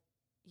like,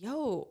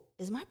 yo,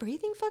 is my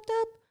breathing fucked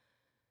up?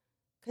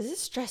 Because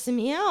it's stressing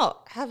me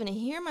out having to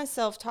hear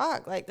myself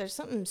talk. Like, there's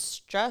something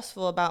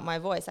stressful about my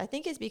voice. I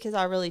think it's because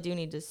I really do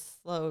need to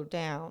slow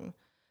down,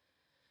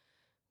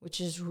 which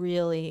is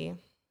really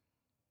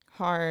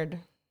hard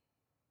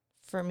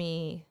for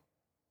me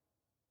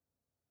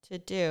to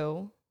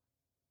do.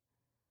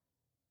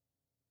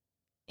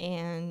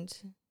 And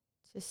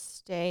to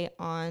stay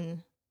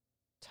on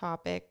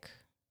topic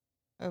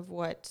of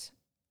what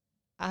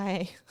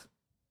I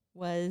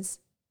was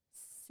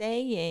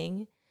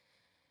saying.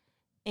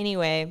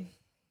 Anyway,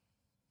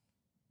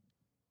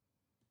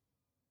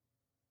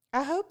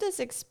 I hope this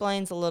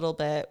explains a little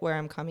bit where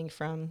I'm coming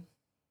from.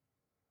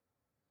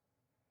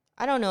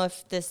 I don't know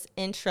if this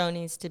intro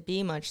needs to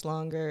be much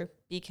longer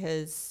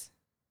because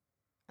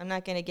I'm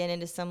not going to get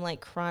into some like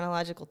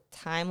chronological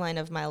timeline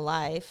of my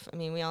life. I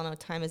mean, we all know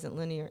time isn't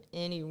linear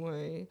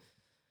anyway.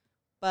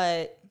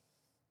 But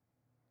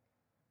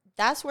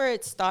that's where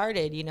it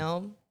started, you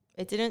know?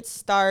 It didn't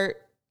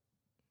start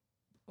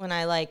when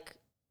I like,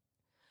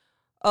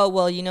 oh,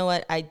 well, you know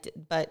what? It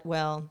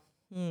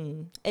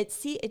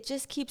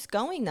just keeps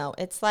going though.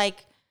 It's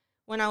like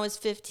when I was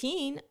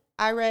 15,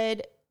 I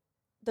read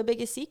The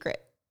Biggest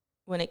Secret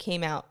when it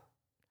came out.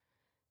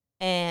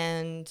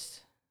 And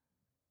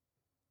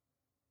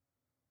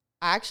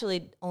I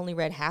actually only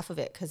read half of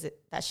it because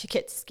that shit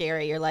gets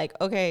scary. You're like,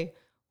 okay,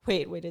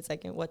 wait a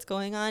second, what's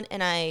going on?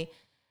 And I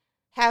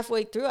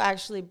halfway through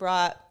actually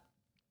brought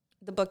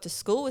the book to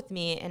school with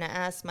me, and I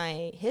asked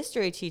my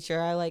history teacher,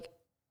 I like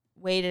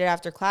waited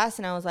after class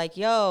and I was like,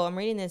 yo, I'm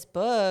reading this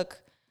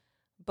book,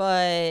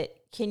 but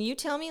can you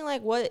tell me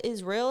like what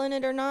is real in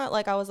it or not?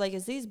 Like I was like,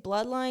 is these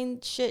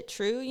bloodline shit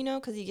true, you know?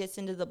 Because he gets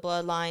into the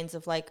bloodlines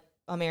of like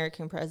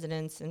American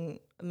presidents and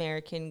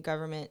American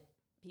government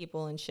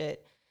people and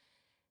shit.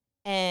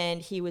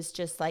 And he was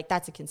just like,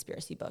 that's a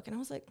conspiracy book. And I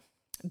was like,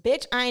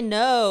 bitch, I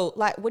know.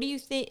 Like, what do you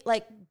think?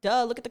 Like,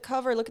 duh, look at the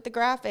cover, look at the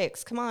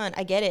graphics. Come on,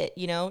 I get it,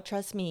 you know?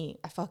 Trust me,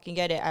 I fucking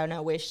get it. I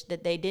wish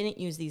that they didn't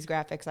use these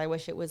graphics. I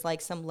wish it was like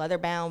some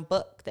leather-bound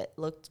book that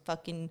looked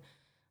fucking,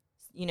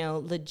 you know,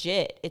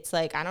 legit. It's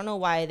like, I don't know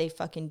why they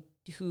fucking,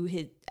 who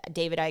his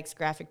David Icke's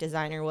graphic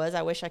designer was.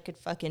 I wish I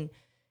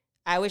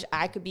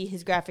could be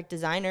his graphic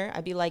designer.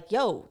 I'd be like,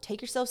 yo,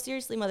 take yourself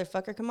seriously,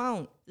 motherfucker. Come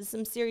on. This is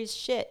some serious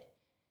shit.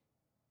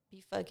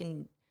 Be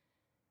fucking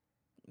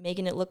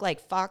making it look like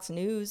Fox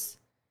News.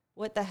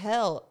 What the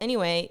hell?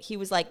 Anyway, he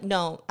was like,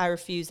 no, I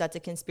refuse. That's a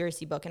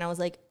conspiracy book. And I was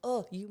like,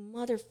 oh, you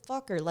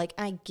motherfucker. Like,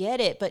 I get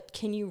it, but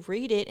can you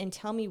read it and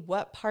tell me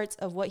what parts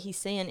of what he's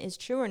saying is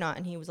true or not?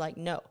 And he was like,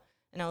 no.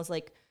 And I was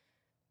like,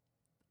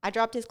 I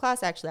dropped his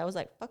class, actually. I was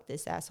like, fuck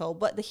this asshole.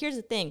 But here's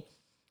the thing.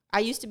 I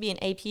used to be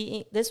an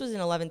AP. This was in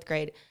 11th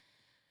grade.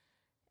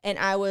 And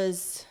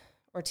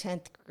or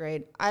 10th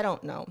grade. I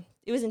don't know.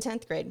 It was in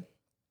 10th grade.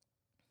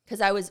 Because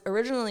I was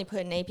originally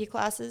put in AP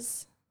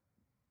classes,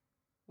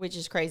 which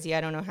is crazy. I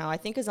don't know how. I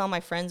think because all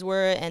my friends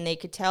were, and they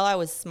could tell I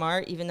was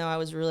smart, even though I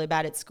was really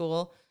bad at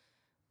school.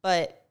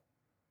 And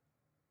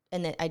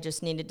then I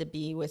just needed to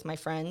be with my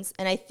friends.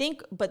 And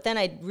but then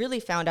I really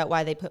found out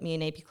why they put me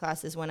in AP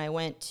classes when I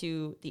went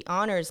to the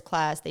honors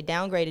class. They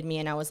downgraded me,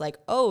 and I was like,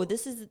 oh,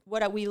 this is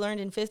what we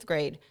learned in 5th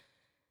grade.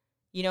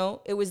 You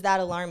know, it was that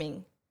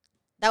alarming.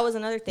 That was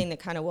another thing that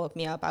kind of woke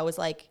me up. I was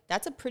like,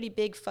 that's a pretty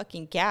big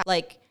fucking gap.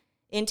 Like,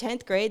 in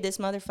 10th grade, this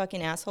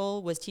motherfucking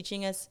asshole was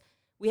teaching us,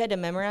 we had to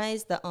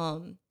memorize the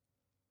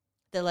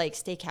like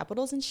state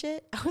capitals and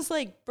shit. I was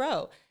like,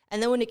 bro.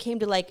 And then when it came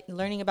to like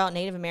learning about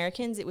Native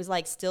Americans, it was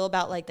like still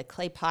about like the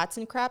clay pots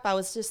and crap. I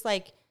was just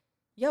like,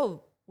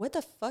 yo, what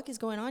the fuck is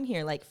going on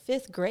here? Like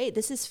 5th grade,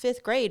 this is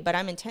 5th grade, but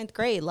I'm in 10th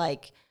grade.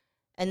 Like,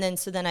 And then,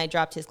 so then I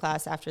dropped his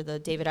class after the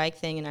David Icke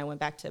thing, and I went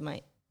back to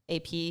my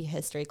AP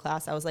history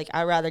class. I was like,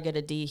 I'd rather get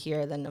a D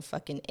here than a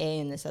fucking A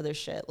in this other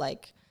shit.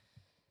 Like,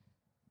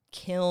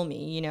 kill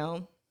me, you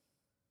know?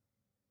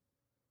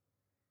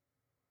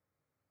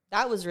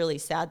 That was really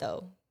sad,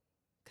 though,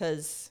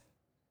 because,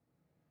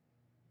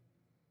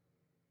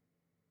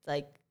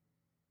 like,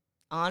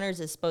 honors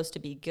is supposed to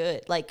be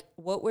good. Like,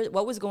 what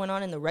was going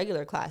on in the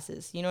regular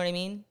classes? You know what I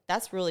mean?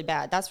 That's really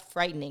bad. That's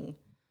frightening.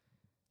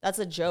 That's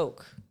a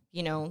joke.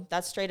 You know,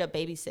 that's straight up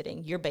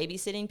babysitting. You're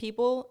babysitting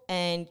people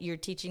and you're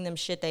teaching them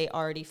shit they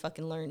already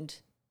fucking learned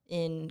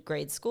in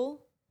grade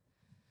school.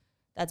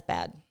 That's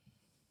bad.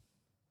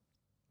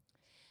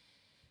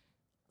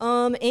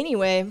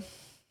 Anyway,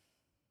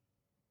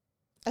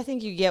 I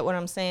think you get what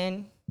I'm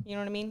saying. You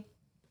know what I mean?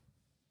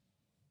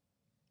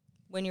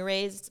 When you're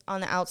raised on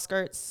the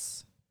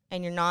outskirts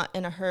and you're not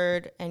in a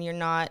herd and you're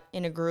not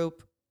in a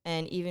group,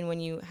 and even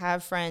when you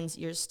have friends,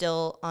 you're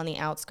still on the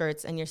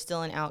outskirts and you're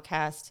still an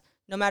outcast.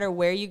 No matter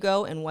where you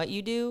go and what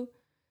you do,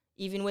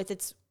 even when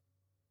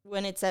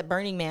it's at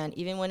Burning Man,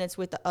 even when it's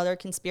with the other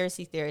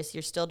conspiracy theorists,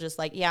 you're still just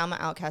like, yeah, I'm an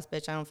outcast,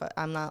 bitch.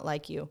 I'm not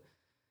like you.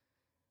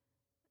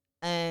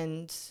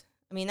 And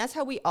I mean, that's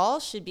how we all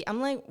should be.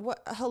 I'm like,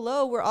 what?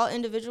 Hello, we're all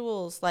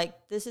individuals. Like,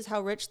 this is how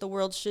rich the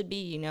world should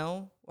be, you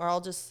know? We're all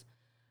just,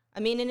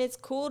 I mean, and it's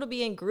cool to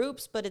be in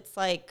groups, but it's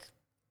like,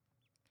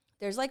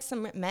 there's like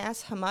some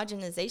mass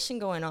homogenization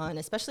going on,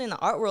 especially in the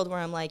art world, where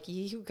I'm like,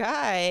 you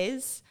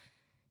guys,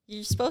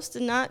 you're supposed to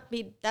not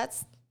be,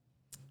 that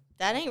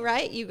ain't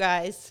right, you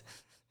guys.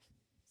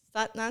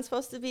 It's not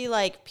supposed to be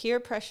like peer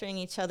pressuring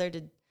each other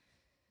to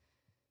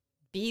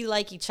be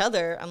like each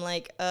other. I'm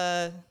like,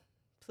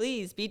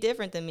 please be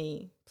different than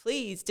me.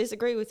 Please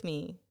disagree with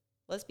me.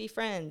 Let's be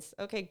friends.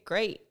 Okay,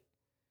 great.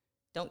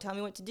 Don't tell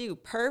me what to do.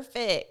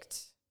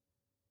 Perfect.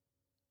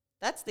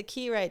 That's the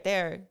key right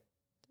there.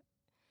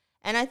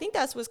 And I think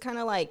that's what's kind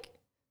of like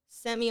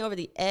sent me over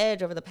the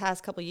edge over the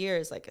past couple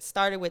years. Like, it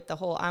started with the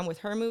whole I'm with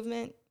her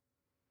movement.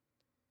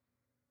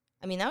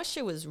 I mean, that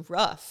shit was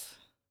rough.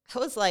 I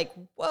was like,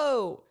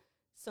 whoa.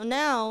 So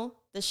now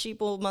the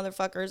sheeple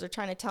motherfuckers are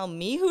trying to tell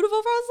me who to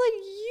vote for. I was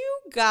like, you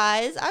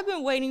guys, I've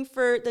been waiting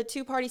for the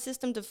two-party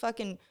system to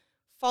fucking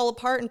fall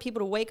apart and people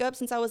to wake up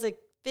since I was a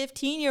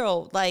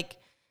 15-year-old. Like,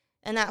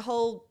 and that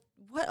whole,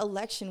 what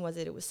election was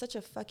it? It was such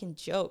a fucking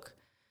joke.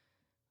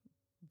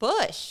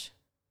 Bush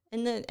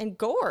and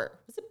Gore.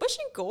 Was it Bush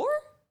and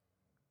Gore?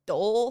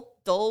 Dole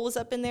was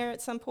up in there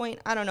at some point.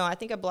 I don't know. I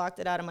think I blocked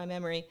it out of my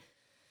memory.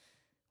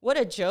 What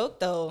a joke,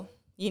 though.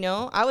 You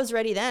know, I was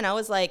ready then. I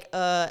was like,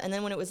 and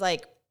then when it was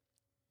like,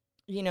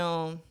 you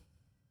know,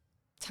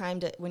 time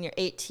to, when you're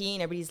 18,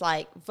 everybody's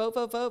like, vote,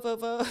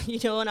 you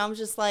know, and I was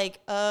just like,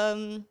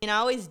 and I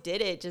always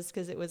did it just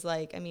because it was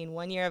like, I mean,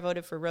 one year I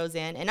voted for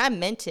Roseanne, and I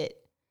meant it.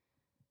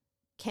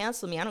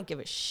 Cancel me. I don't give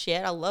a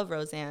shit. I love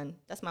Roseanne.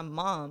 That's my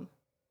mom.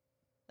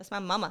 That's my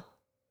mama.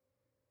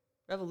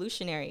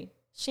 Revolutionary.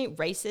 She ain't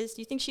racist.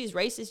 You think she's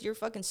racist? You're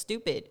fucking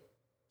stupid.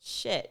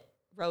 Shit.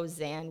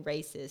 Roseanne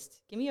racist.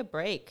 Give me a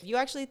break. If you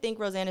actually think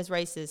Roseanne is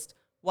racist,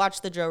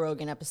 watch the Joe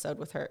Rogan episode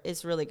with her.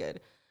 It's really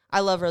good. I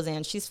love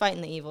Roseanne. She's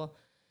fighting the evil.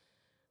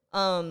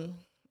 I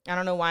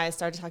don't know why I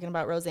started talking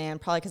about Roseanne.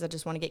 Probably because I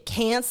just want to get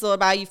canceled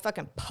by you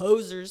fucking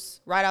posers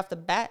right off the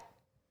bat.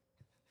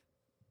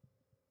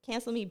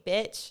 Cancel me,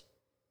 bitch.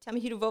 Tell me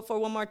who to vote for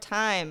one more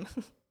time.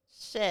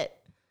 Shit.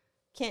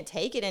 Can't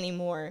take it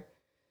anymore.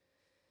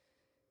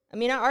 I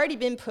mean, I've already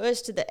been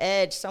pushed to the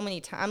edge so many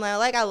times.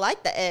 I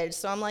like the edge.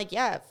 So I'm like,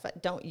 yeah,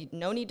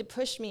 no need to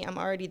push me. I'm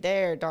already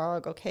there,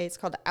 dog. Okay, it's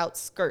called the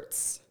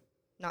outskirts.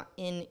 Not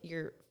in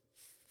your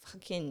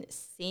fucking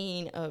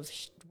scene of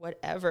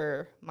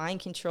whatever. Mind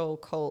control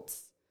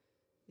cults.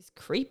 It's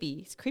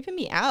creepy. It's creeping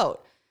me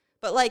out.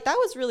 But like, that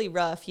was really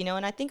rough, you know?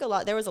 And I think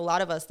there was a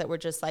lot of us that were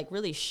just like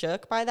really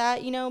shook by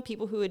that, you know?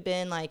 People who had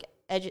been like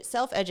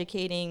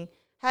self-educating,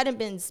 hadn't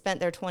been spent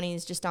their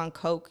 20s just on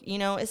coke, you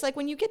know? It's like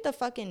when you get the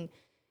fucking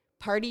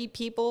party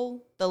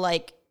people, the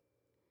like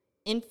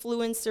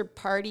influencer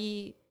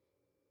party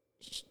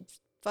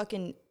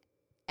fucking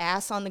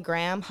ass on the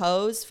gram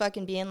hoes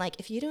fucking being like,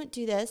 if you don't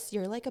do this,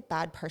 you're like a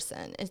bad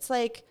person. It's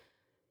like,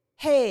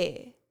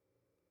 hey,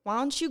 why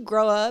don't you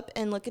grow up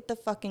and look at the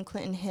fucking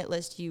Clinton hit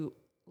list, you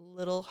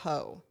little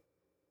hoe?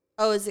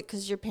 Oh, is it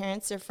because your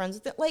parents are friends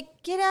with it?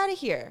 Like, get out of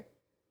here.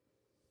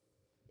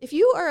 If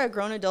you are a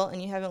grown adult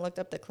and you haven't looked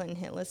up the Clinton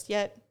hit list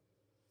yet,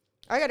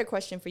 I got a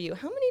question for you.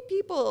 How many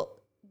people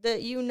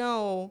that you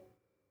know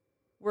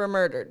were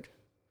murdered?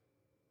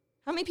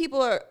 How many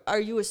people are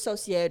you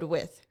associated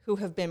with who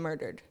have been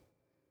murdered?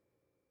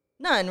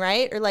 None,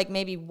 right? Or like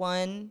maybe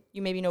one,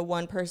 you maybe know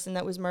one person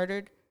that was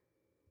murdered.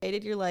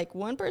 You're like,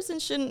 one person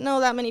shouldn't know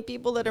that many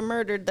people that are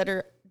murdered that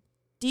are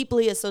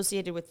deeply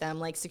associated with them,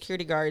 like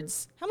security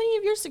guards. How many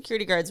of your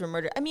security guards were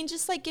murdered? I mean,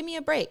 just like, give me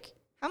a break.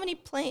 How many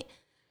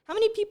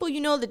people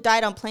you know that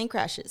died on plane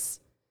crashes?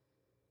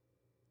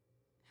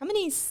 How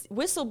many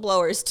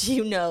whistleblowers do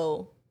you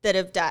know that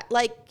have died?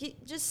 Like,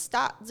 just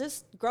stop.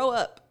 Just grow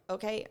up,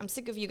 okay? I'm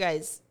sick of you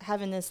guys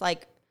having this,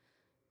 like,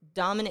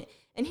 dominant.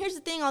 And here's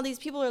the thing. All these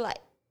people are like,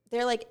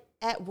 they're like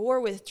at war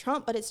with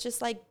Trump, but it's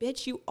just like,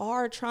 bitch, you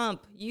are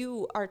Trump.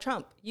 You are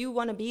Trump. You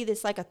want to be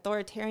this like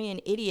authoritarian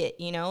idiot,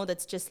 you know,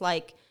 that's just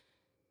like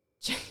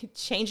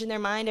changing their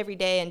mind every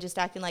day and just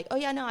acting like, oh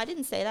yeah, no, I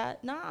didn't say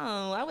that. No,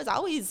 I was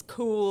always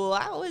cool.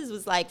 I always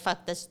was like,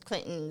 fuck the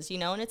Clintons, you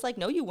know? And it's like,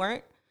 no, you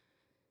weren't.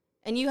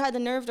 And you had the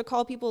nerve to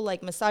call people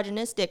like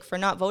misogynistic for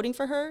not voting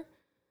for her.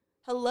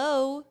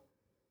 Hello.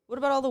 What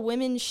about all the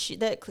women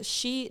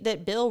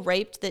that Bill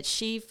raped that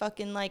she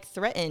fucking like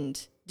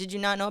threatened? Did you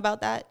not know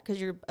about that? Because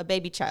you're a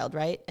baby child,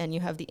 right? And you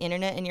have the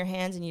internet in your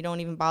hands and you don't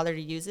even bother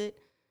to use it.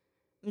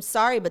 I'm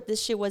sorry, but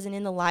this shit wasn't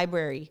in the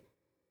library.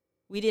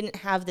 We didn't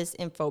have this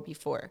info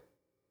before.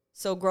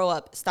 So grow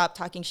up. Stop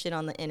talking shit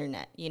on the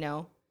internet, you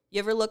know? You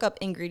ever look up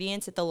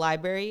ingredients at the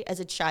library as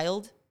a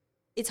child?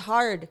 It's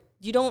hard.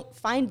 You don't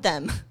find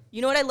them.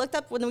 You know what I looked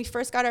up when we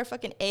first got our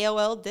fucking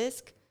AOL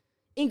disc?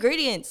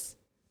 Ingredients.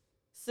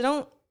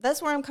 So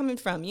that's where I'm coming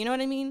from. You know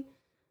what I mean?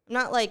 I'm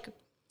not like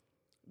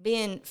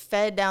being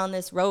fed down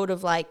this road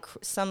of like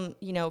some,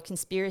 you know,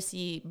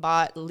 conspiracy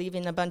bot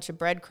leaving a bunch of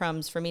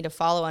breadcrumbs for me to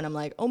follow. And I'm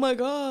like, oh my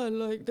God,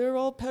 like they're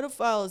all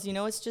pedophiles. You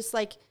know, it's just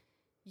like,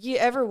 you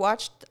ever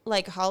watched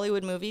like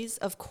Hollywood movies?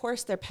 Of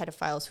course they're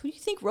pedophiles. Who do you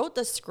think wrote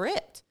the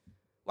script?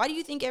 Why do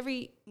you think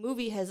every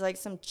movie has like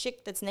some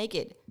chick that's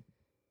naked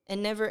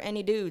and never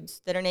any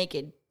dudes that are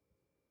naked?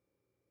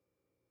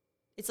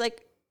 It's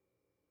like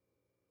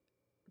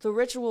the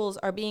rituals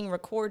are being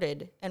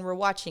recorded and we're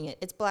watching it.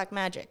 It's black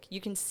magic. You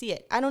can see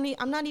it.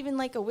 I'm not even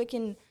like a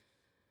Wiccan.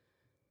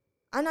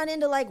 I'm not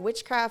into like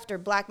witchcraft or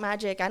black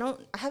magic. I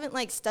haven't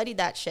like studied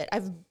that shit.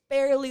 I've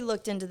barely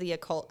looked into the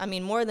occult. I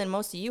mean, more than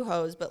most of you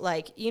hoes, but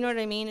like, you know what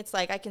I mean? It's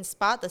like I can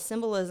spot the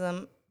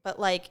symbolism, but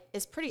like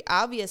it's pretty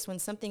obvious when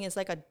something is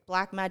like a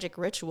black magic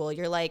ritual.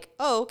 You're like,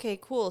 oh, okay,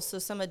 cool. So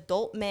some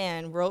adult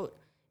man wrote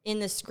in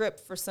the script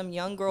for some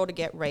young girl to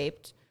get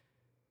raped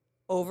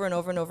over and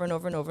over and over and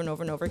over and over and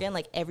over and over again,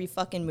 like every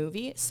fucking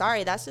movie.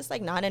 Sorry, that's just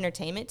like not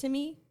entertainment to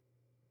me.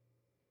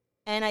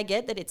 And I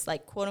get that it's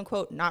like quote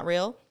unquote not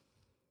real,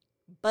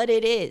 but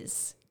it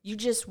is. You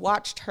just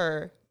watched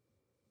her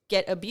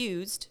get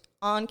abused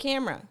on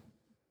camera.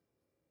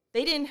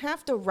 They didn't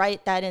have to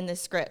write that in the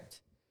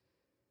script.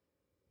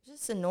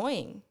 Just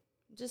annoying.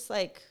 Just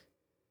like,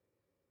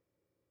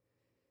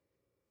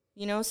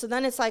 you know, so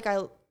then it's like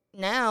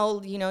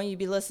now, you know, you'd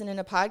be listening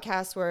to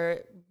podcasts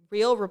where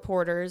real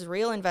reporters,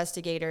 real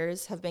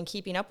investigators have been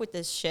keeping up with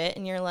this shit.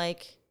 And you're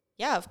like,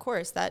 yeah, of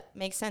course, that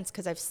makes sense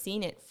because I've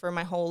seen it for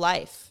my whole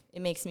life.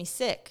 It makes me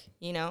sick,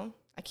 you know?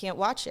 I can't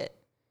watch it,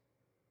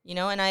 you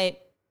know? And I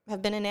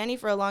have been a nanny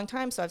for a long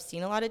time, so I've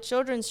seen a lot of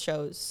children's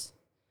shows.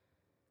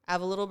 I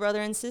have a little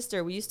brother and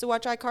sister. We used to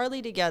watch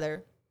iCarly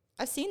together.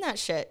 I've seen that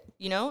shit,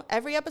 you know?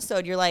 Every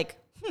episode, you're like,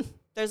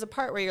 there's a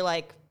part where you're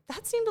like,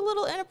 that seemed a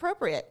little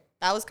inappropriate.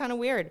 That was kind of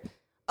weird.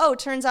 Oh,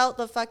 turns out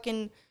the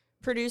fucking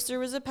producer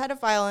was a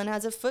pedophile and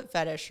has a foot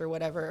fetish or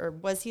whatever. Or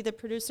was he the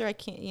producer? I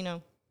can't, you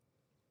know,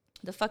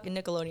 the fucking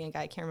Nickelodeon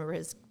guy. I can't remember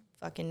his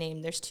fucking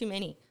name. There's too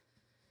many.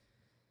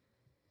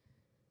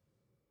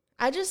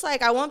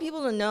 I want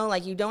people to know,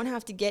 like, you don't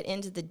have to get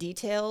into the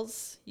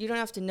details. You don't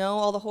have to know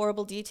all the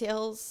horrible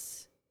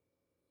details.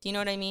 Do you know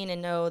what I mean?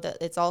 And know that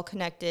it's all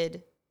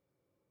connected.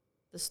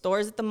 The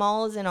stores at the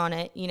mall is in on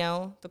it, you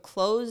know, the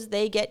clothes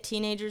they get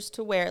teenagers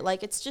to wear.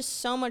 Like, it's just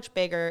so much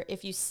bigger.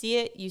 If you see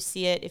it, you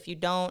see it. If you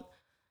don't,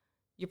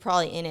 you're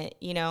probably in it,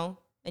 you know,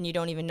 and you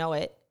don't even know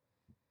it.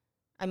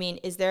 I mean,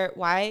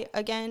 why,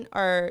 again,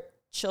 are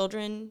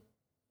children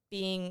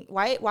being,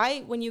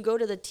 why when you go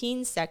to the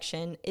teen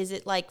section, is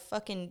it like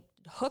fucking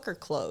hooker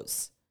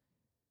clothes?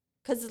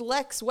 Because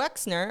Lex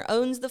Wexner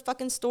owns the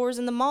fucking stores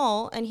in the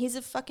mall, and he's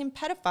a fucking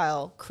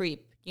pedophile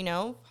creep. You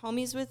know,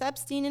 homies with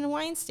Epstein and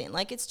Weinstein.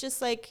 Like, it's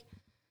just like,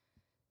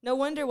 no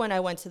wonder when I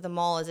went to the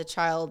mall as a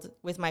child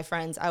with my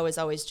friends, I was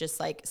always just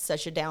like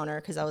such a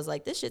downer because I was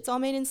like, this shit's all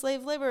made in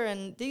slave labor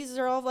and these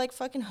are all like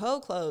fucking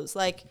hoe clothes.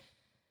 Like,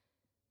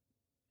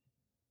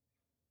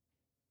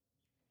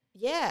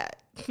 yeah,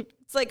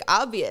 it's like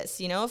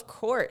obvious, you know, of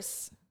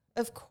course.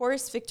 Of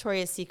course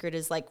Victoria's Secret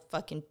is like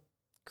fucking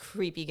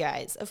creepy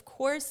guys. Of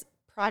course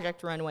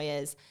Project Runway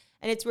is.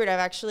 And it's weird. I've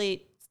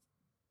actually,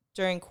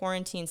 during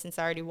quarantine, since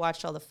I already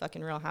watched all the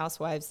fucking Real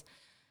Housewives,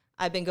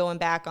 I've been going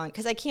back on,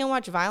 because I can't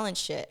watch violent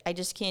shit. I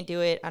just can't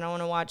do it. I don't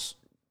want to watch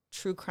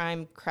true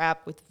crime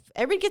crap with,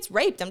 everybody gets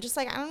raped. I'm just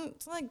like,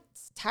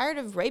 tired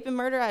of rape and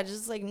murder. I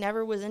just like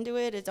never was into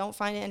it. I don't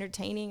find it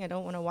entertaining. I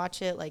don't want to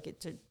watch it. Like,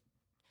 it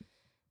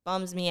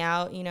bums me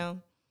out, you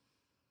know?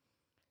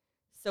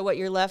 So what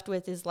you're left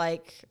with is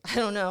like, I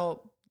don't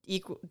know,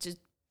 just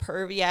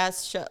pervy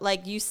ass shit.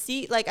 Like, you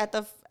see, like at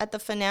the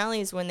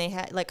finales when they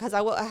had, like, because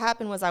what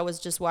happened was I was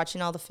just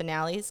watching all the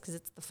finales because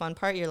it's the fun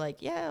part. You're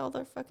like, yeah, all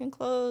their fucking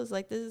clothes,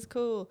 like, this is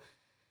cool.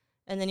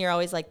 And then you're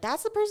always like,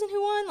 that's the person who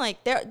won. Like,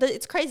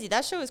 it's crazy.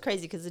 That show is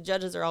crazy because the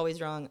judges are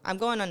always wrong. I'm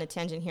going on a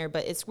tangent here,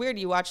 but it's weird.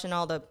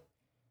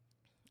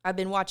 I've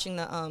been watching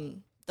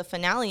the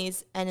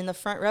finales, and in the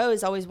front row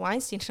is always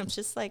Weinstein. I'm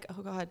just like,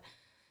 oh God,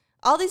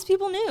 all these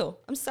people knew.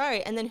 I'm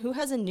sorry. And then who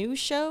has a news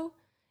show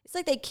It's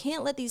like they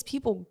can't let these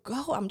people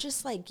go. I'm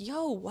just like,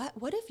 yo,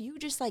 what if you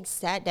just like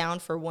sat down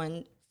for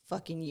one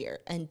fucking year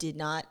and did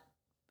not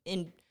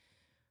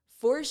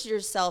enforce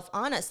yourself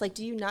on us? Like,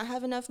 do you not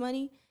have enough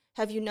money?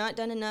 Have you not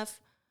done enough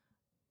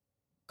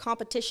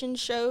competition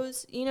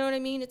shows? You know what I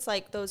mean? It's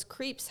like those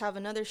creeps have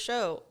another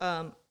show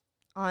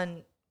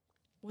on,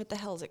 what the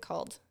hell is it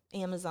called?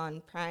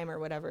 Amazon Prime or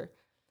whatever.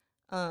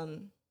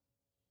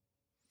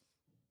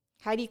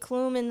 Heidi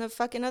Klum and the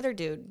fucking other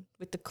dude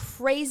with the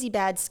crazy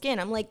bad skin.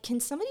 I'm like, can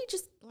somebody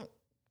just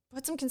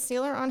put some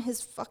concealer on his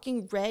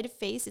fucking red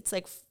face? It's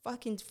like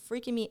fucking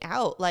freaking me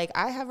out. Like,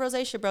 I have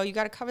rosacea, bro. You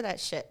got to cover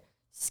that shit.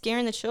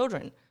 Scaring the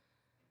children.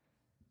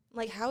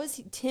 Like, how is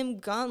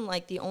Tim Gunn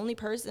like the only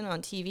person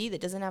on TV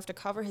that doesn't have to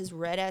cover his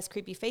red ass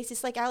creepy face?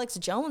 It's like Alex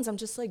Jones. I'm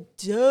just like,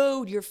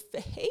 dude, your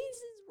face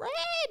is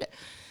red.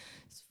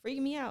 It's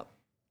freaking me out.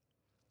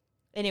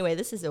 Anyway,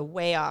 this is a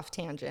way off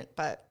tangent,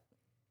 but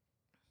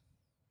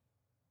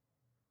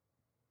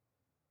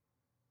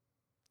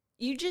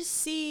you just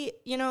see,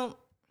 you know,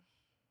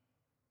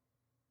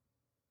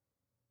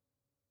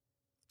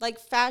 like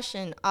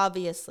fashion,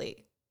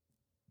 obviously,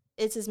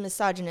 it's as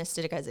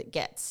misogynistic as it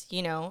gets,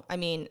 you know? I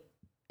mean,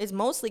 it's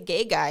mostly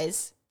gay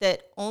guys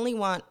that only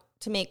want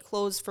to make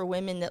clothes for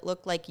women that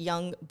look like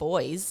young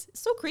boys.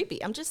 It's so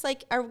creepy. I'm just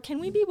like, can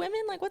we be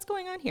women? Like, what's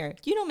going on here?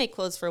 You don't make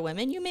clothes for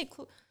women. You make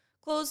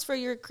clothes for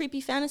your creepy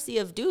fantasy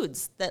of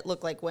dudes that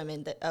look like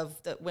women,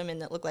 of the women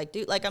that look like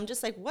dudes. Like, I'm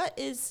just like,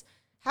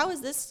 how has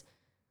this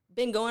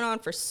been going on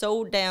for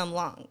so damn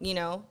long, you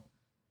know?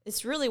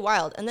 It's really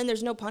wild. And then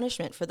there's no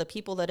punishment for the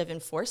people that have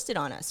enforced it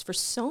on us for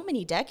so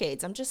many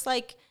decades. I'm just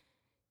like,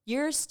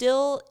 you're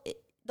still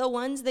the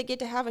ones that get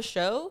to have a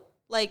show?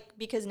 Like,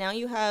 because now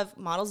you have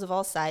models of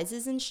all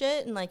sizes and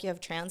shit, and like you have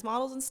trans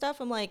models and stuff.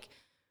 I'm like,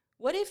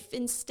 what if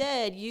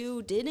instead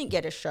you didn't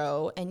get a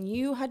show and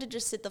you had to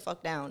just sit the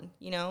fuck down,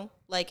 you know?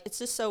 Like, it's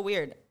just so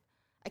weird.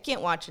 I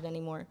can't watch it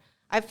anymore.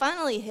 I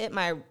finally hit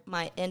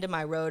my end of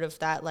my road of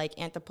that like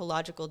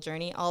anthropological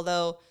journey,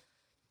 although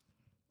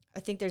I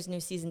think there's new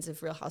seasons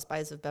of Real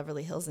Housewives of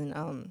Beverly Hills in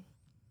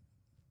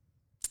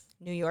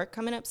New York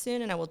coming up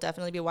soon, and I will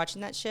definitely be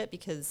watching that shit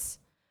because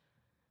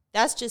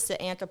that's just an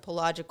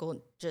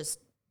anthropological, just,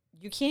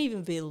 you can't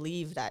even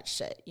believe that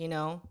shit, you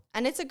know?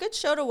 And it's a good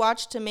show to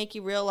watch to make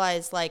you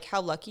realize, like,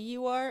 how lucky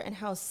you are and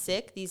how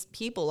sick these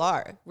people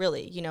are,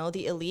 really, you know?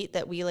 The elite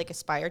that we, like,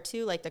 aspire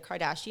to, like the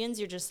Kardashians,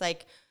 you're just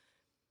like,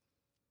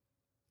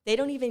 they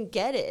don't even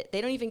get it.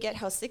 They don't even get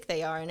how sick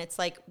they are. And it's,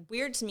 like,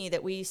 weird to me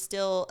that we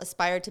still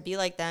aspire to be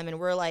like them, and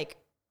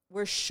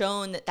we're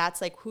shown that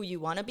that's, like, who you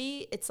want to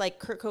be. It's like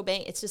Kurt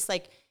Cobain. It's just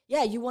like,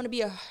 yeah, you want to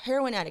be a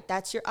heroin addict.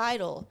 That's your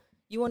idol.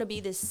 You want to be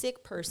this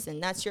sick person.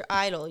 That's your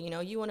idol. You know,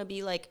 you want to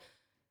be like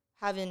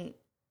having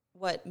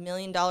 $1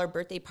 million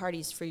birthday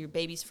parties for your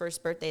baby's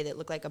first birthday that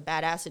look like a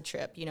bad acid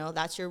trip. You know,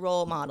 that's your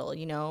role model,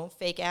 you know,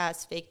 fake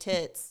ass, fake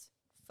tits,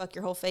 fuck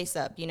your whole face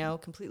up, you know,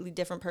 completely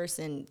different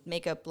person,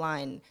 makeup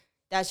line.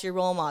 That's your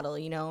role model,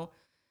 you know.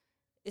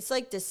 It's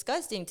like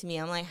disgusting to me.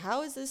 I'm like,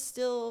 how is this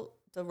still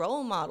the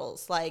role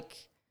models? Like,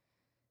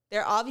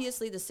 they're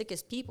obviously the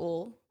sickest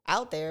people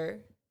out there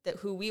that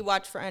who we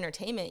watch for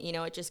entertainment. You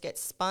know, it just gets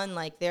spun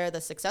like they're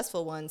the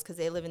successful ones because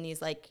they live in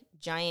these like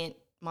giant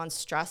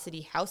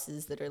monstrosity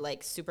houses that are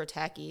like super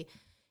tacky.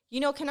 You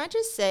know, can I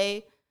just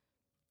say,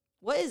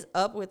 what is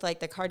up with like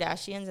the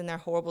Kardashians and their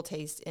horrible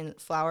taste in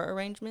flower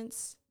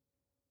arrangements?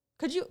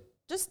 Could you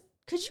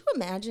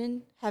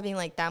imagine having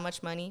like that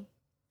much money?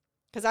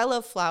 Because I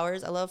love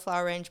flowers. I love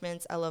flower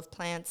arrangements. I love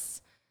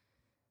plants.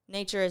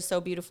 Nature is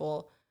so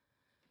beautiful.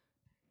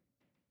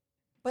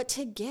 But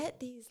to get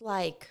these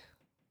like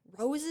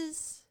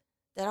roses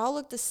that all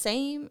look the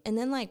same and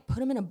then like put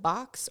them in a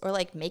box or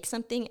like make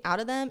something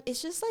out of them,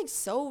 it's just like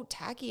so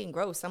tacky and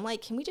gross. I'm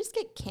like, can we just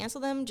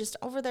cancel them just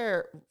over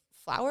their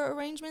flower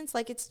arrangements?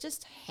 Like, it's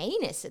just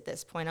heinous at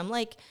this point. I'm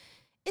like,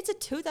 it's a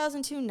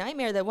 2002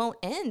 nightmare that won't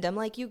end. I'm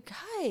like, you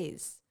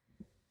guys,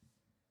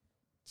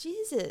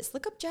 Jesus,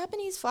 look up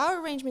Japanese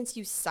flower arrangements,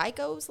 you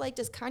psychos. Like,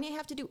 does Kanye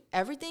have to do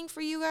everything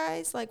for you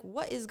guys? Like,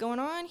 what is going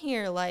on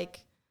here?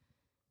 Like,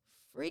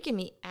 freaking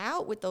me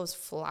out with those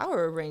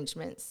flower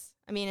arrangements.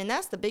 I mean, and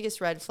that's the biggest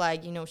red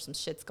flag. You know, some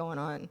shit's going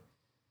on.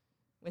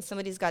 When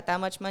somebody's got that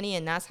much money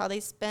and that's how they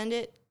spend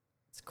it,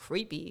 it's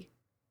creepy.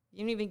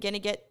 You're not even going to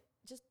get,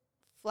 just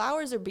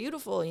flowers are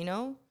beautiful, you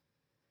know?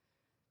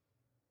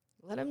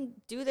 Let them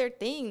do their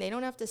thing. They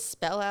don't have to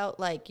spell out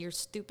like your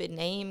stupid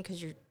name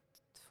because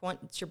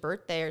it's your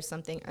birthday or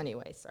something.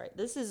 Anyway, sorry.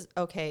 This is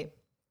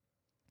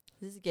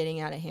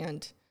getting out of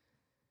hand.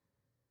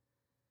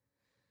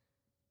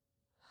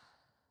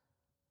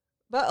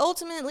 But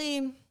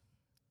ultimately,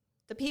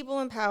 the people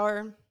in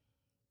power,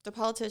 the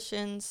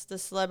politicians, the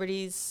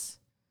celebrities,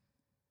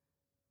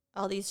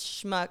 all these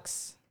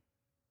schmucks,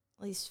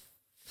 all these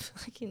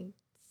fucking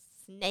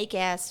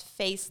snake-ass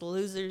face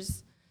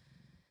losers,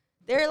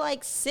 they're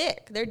like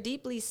sick. They're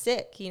deeply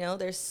sick, you know?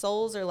 Their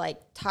souls are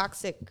like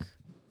toxic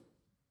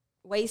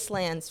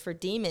wastelands for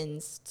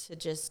demons to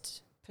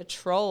just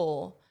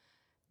patrol.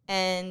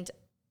 And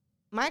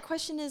my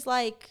question is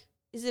like,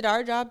 is it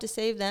our job to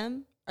save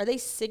them? Are they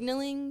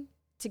signaling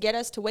to get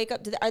us to wake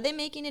up? Are they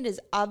making it as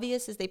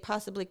obvious as they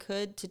possibly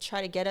could to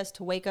try to get us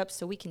to wake up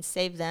so we can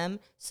save them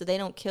so they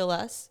don't kill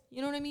us?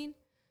 You know what I mean?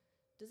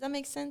 Does that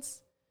make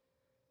sense?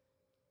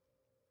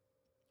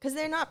 Because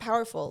they're not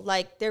powerful.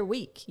 Like, they're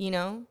weak, you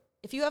know?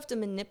 If you have to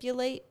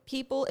manipulate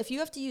people, if you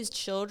have to use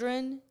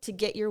children to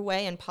get your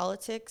way in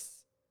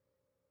politics,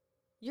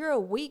 you're a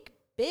weak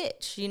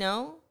bitch, you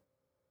know?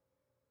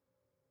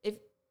 If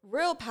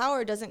real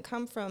power doesn't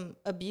come from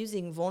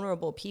abusing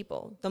vulnerable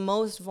people, the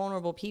most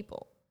vulnerable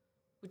people,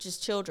 which is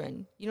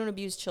children. You don't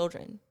abuse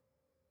children.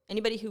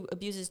 Anybody who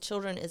abuses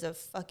children is a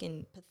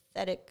fucking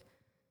pathetic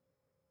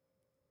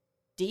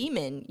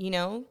demon, you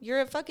know? You're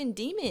a fucking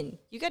demon.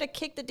 You got to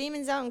kick the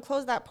demons out and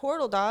close that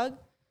portal, dog.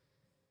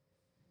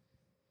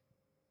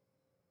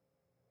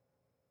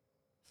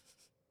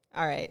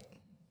 All right.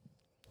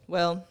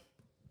 Well,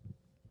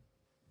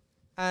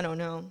 I don't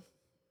know.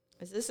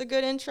 Is this a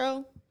good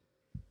intro?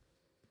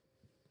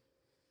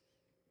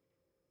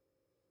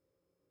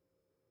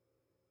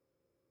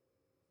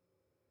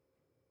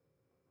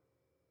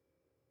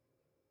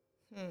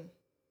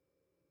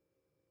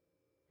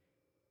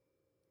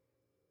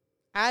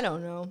 I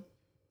don't know.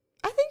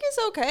 I think it's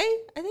okay.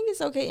 I think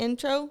it's okay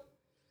intro.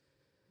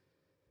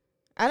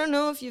 I don't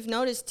know if you've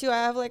noticed too, I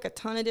have like a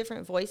ton of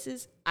different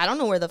voices. I don't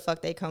know where the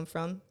fuck they come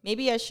from.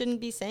 Maybe I shouldn't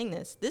be saying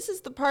this. This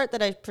is the part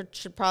that I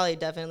should probably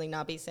definitely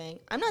not be saying.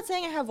 I'm not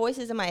saying I have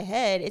voices in my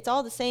head. It's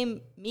all the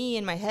same me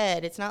in my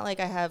head. It's not like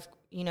I have,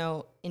 you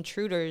know,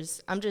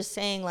 intruders. I'm just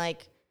saying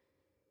like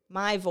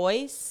my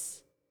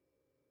voice,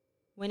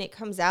 when it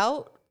comes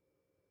out,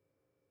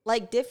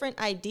 like different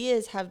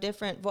ideas have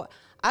different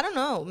I don't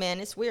know, man.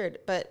 It's weird,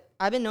 but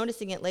I've been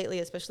noticing it lately,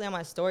 especially on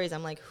my stories.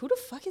 I'm like, who the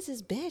fuck is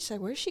this bitch? Like,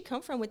 where's she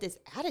come from with this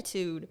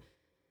attitude?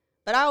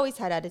 But I always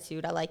had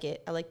attitude. I like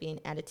it. I like being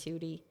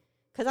attitudey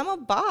because I'm a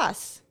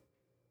boss,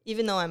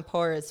 even though I'm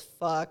poor as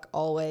fuck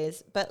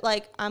always. But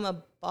like, I'm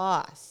a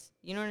boss.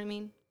 You know what I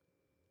mean?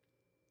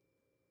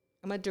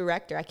 I'm a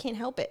director. I can't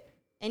help it.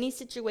 Any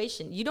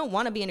situation. You don't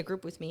want to be in a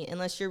group with me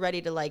unless you're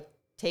ready to like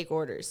take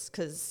orders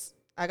because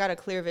I got a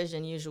clear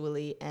vision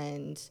usually.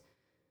 And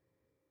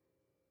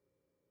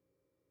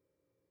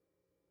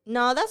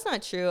no, that's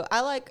not true.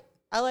 I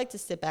like to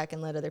sit back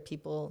and let other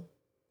people.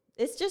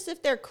 It's just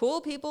if they're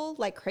cool people,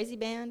 like Crazy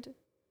Band.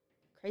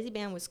 Crazy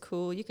Band was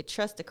cool. You could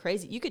trust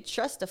you could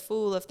trust a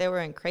fool if they were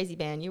in Crazy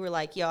Band. You were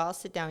like, yo, I'll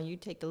sit down. You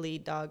take the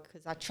lead, dog,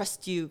 because I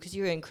trust you because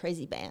you're in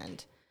Crazy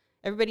Band.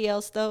 Everybody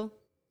else, though,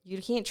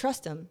 you can't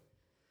trust them.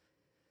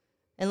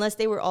 Unless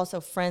they were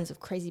also friends of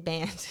Crazy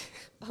Band.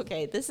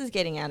 Okay, this is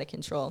getting out of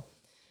control.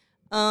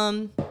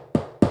 I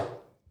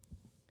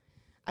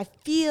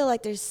feel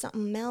like there's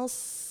something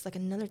else, like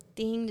another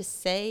thing to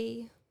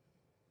say.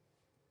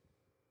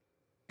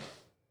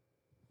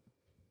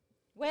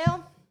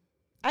 Well,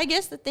 I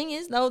guess the thing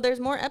is, though, there's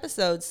more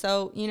episodes.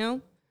 So, you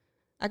know,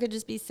 I could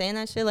just be saying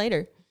that shit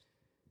later.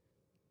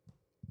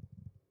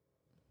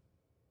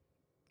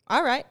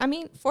 All right. I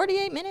mean,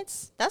 48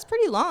 minutes, that's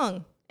pretty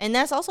long. And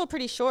that's also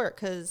pretty short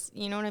because,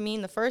 you know what I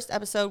mean? The first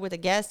episode with a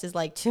guest is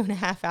like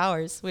 2.5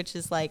 hours, which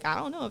is like, I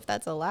don't know if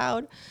that's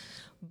allowed.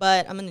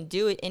 But I'm going to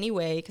do it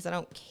anyway because I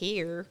don't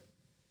care.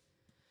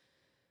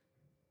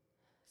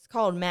 It's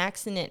called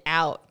maxing it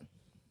out.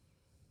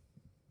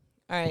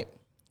 All right.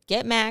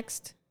 Get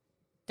maxed.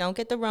 Don't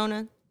get the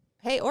Rona.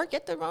 Hey, or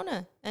get the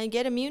Rona and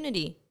get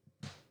immunity.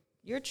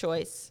 Your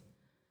choice.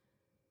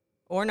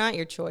 Or not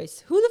your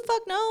choice. Who the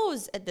fuck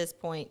knows at this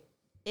point?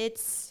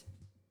 It's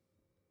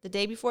the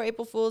day before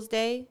April Fool's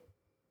Day.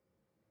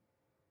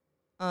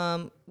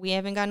 We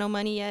haven't got no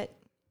money yet.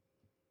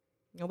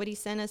 Nobody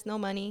sent us no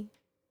money.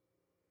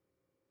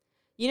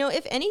 You know,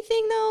 if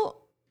anything, though,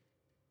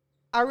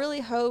 I really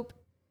hope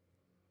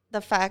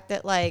the fact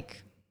that,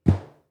 like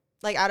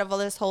out of all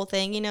this whole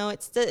thing, you know,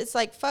 it's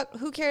like, fuck,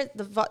 who cares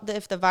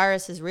if the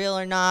virus is real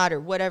or not or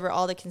whatever,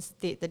 all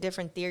the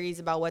different theories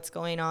about what's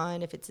going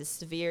on, if it's as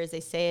severe as they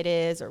say it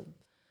is or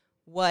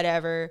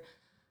whatever.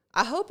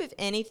 I hope, if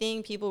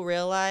anything, people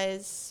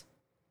realize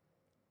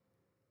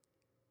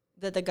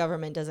that the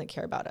government doesn't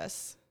care about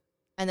us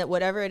and that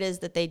whatever it is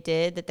that they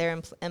did, that they're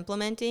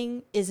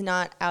implementing is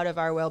not out of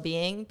our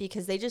well-being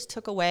because they just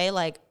took away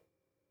like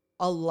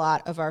a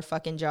lot of our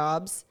fucking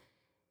jobs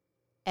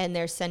and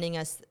they're sending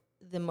us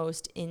the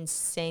most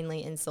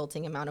insanely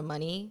insulting amount of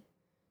money.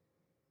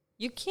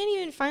 You can't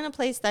even find a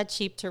place that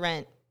cheap to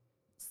rent.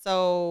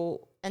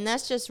 So, and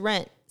that's just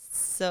rent.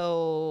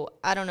 So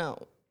I don't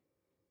know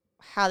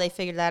how they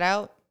figured that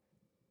out.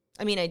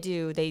 I mean, I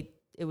do.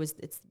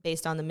 It's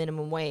based on the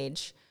minimum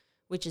wage,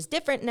 which is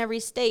different in every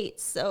state.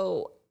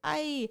 So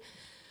I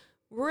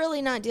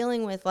really not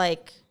dealing with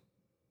like,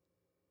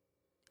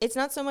 it's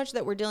not so much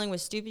that we're dealing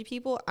with stupid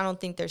people. I don't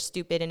think they're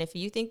stupid. And if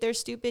you think they're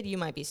stupid, you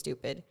might be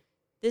stupid.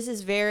 This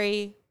is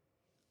very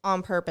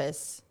on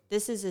purpose.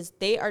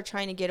 They are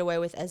trying to get away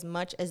with as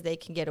much as they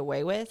can get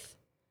away with.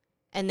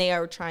 And they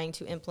are trying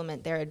to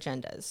implement their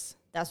agendas.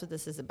 That's what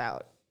this is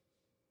about.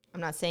 I'm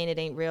not saying it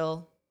ain't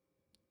real.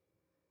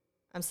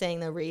 I'm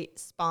saying the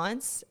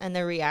response and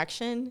the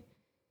reaction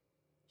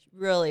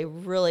really,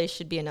 really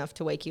should be enough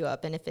to wake you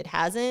up. And if it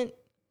hasn't,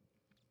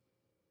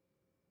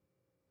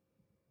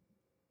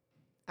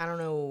 I don't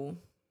know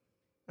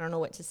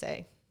what to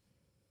say.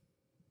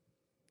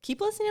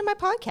 Keep listening to my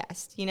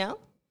podcast, you know?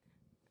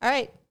 All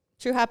right.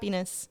 True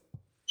happiness.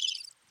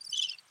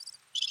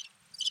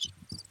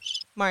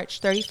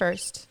 March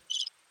 31st,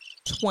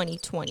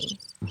 2020.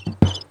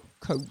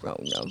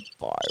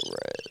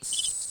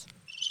 Coronavirus.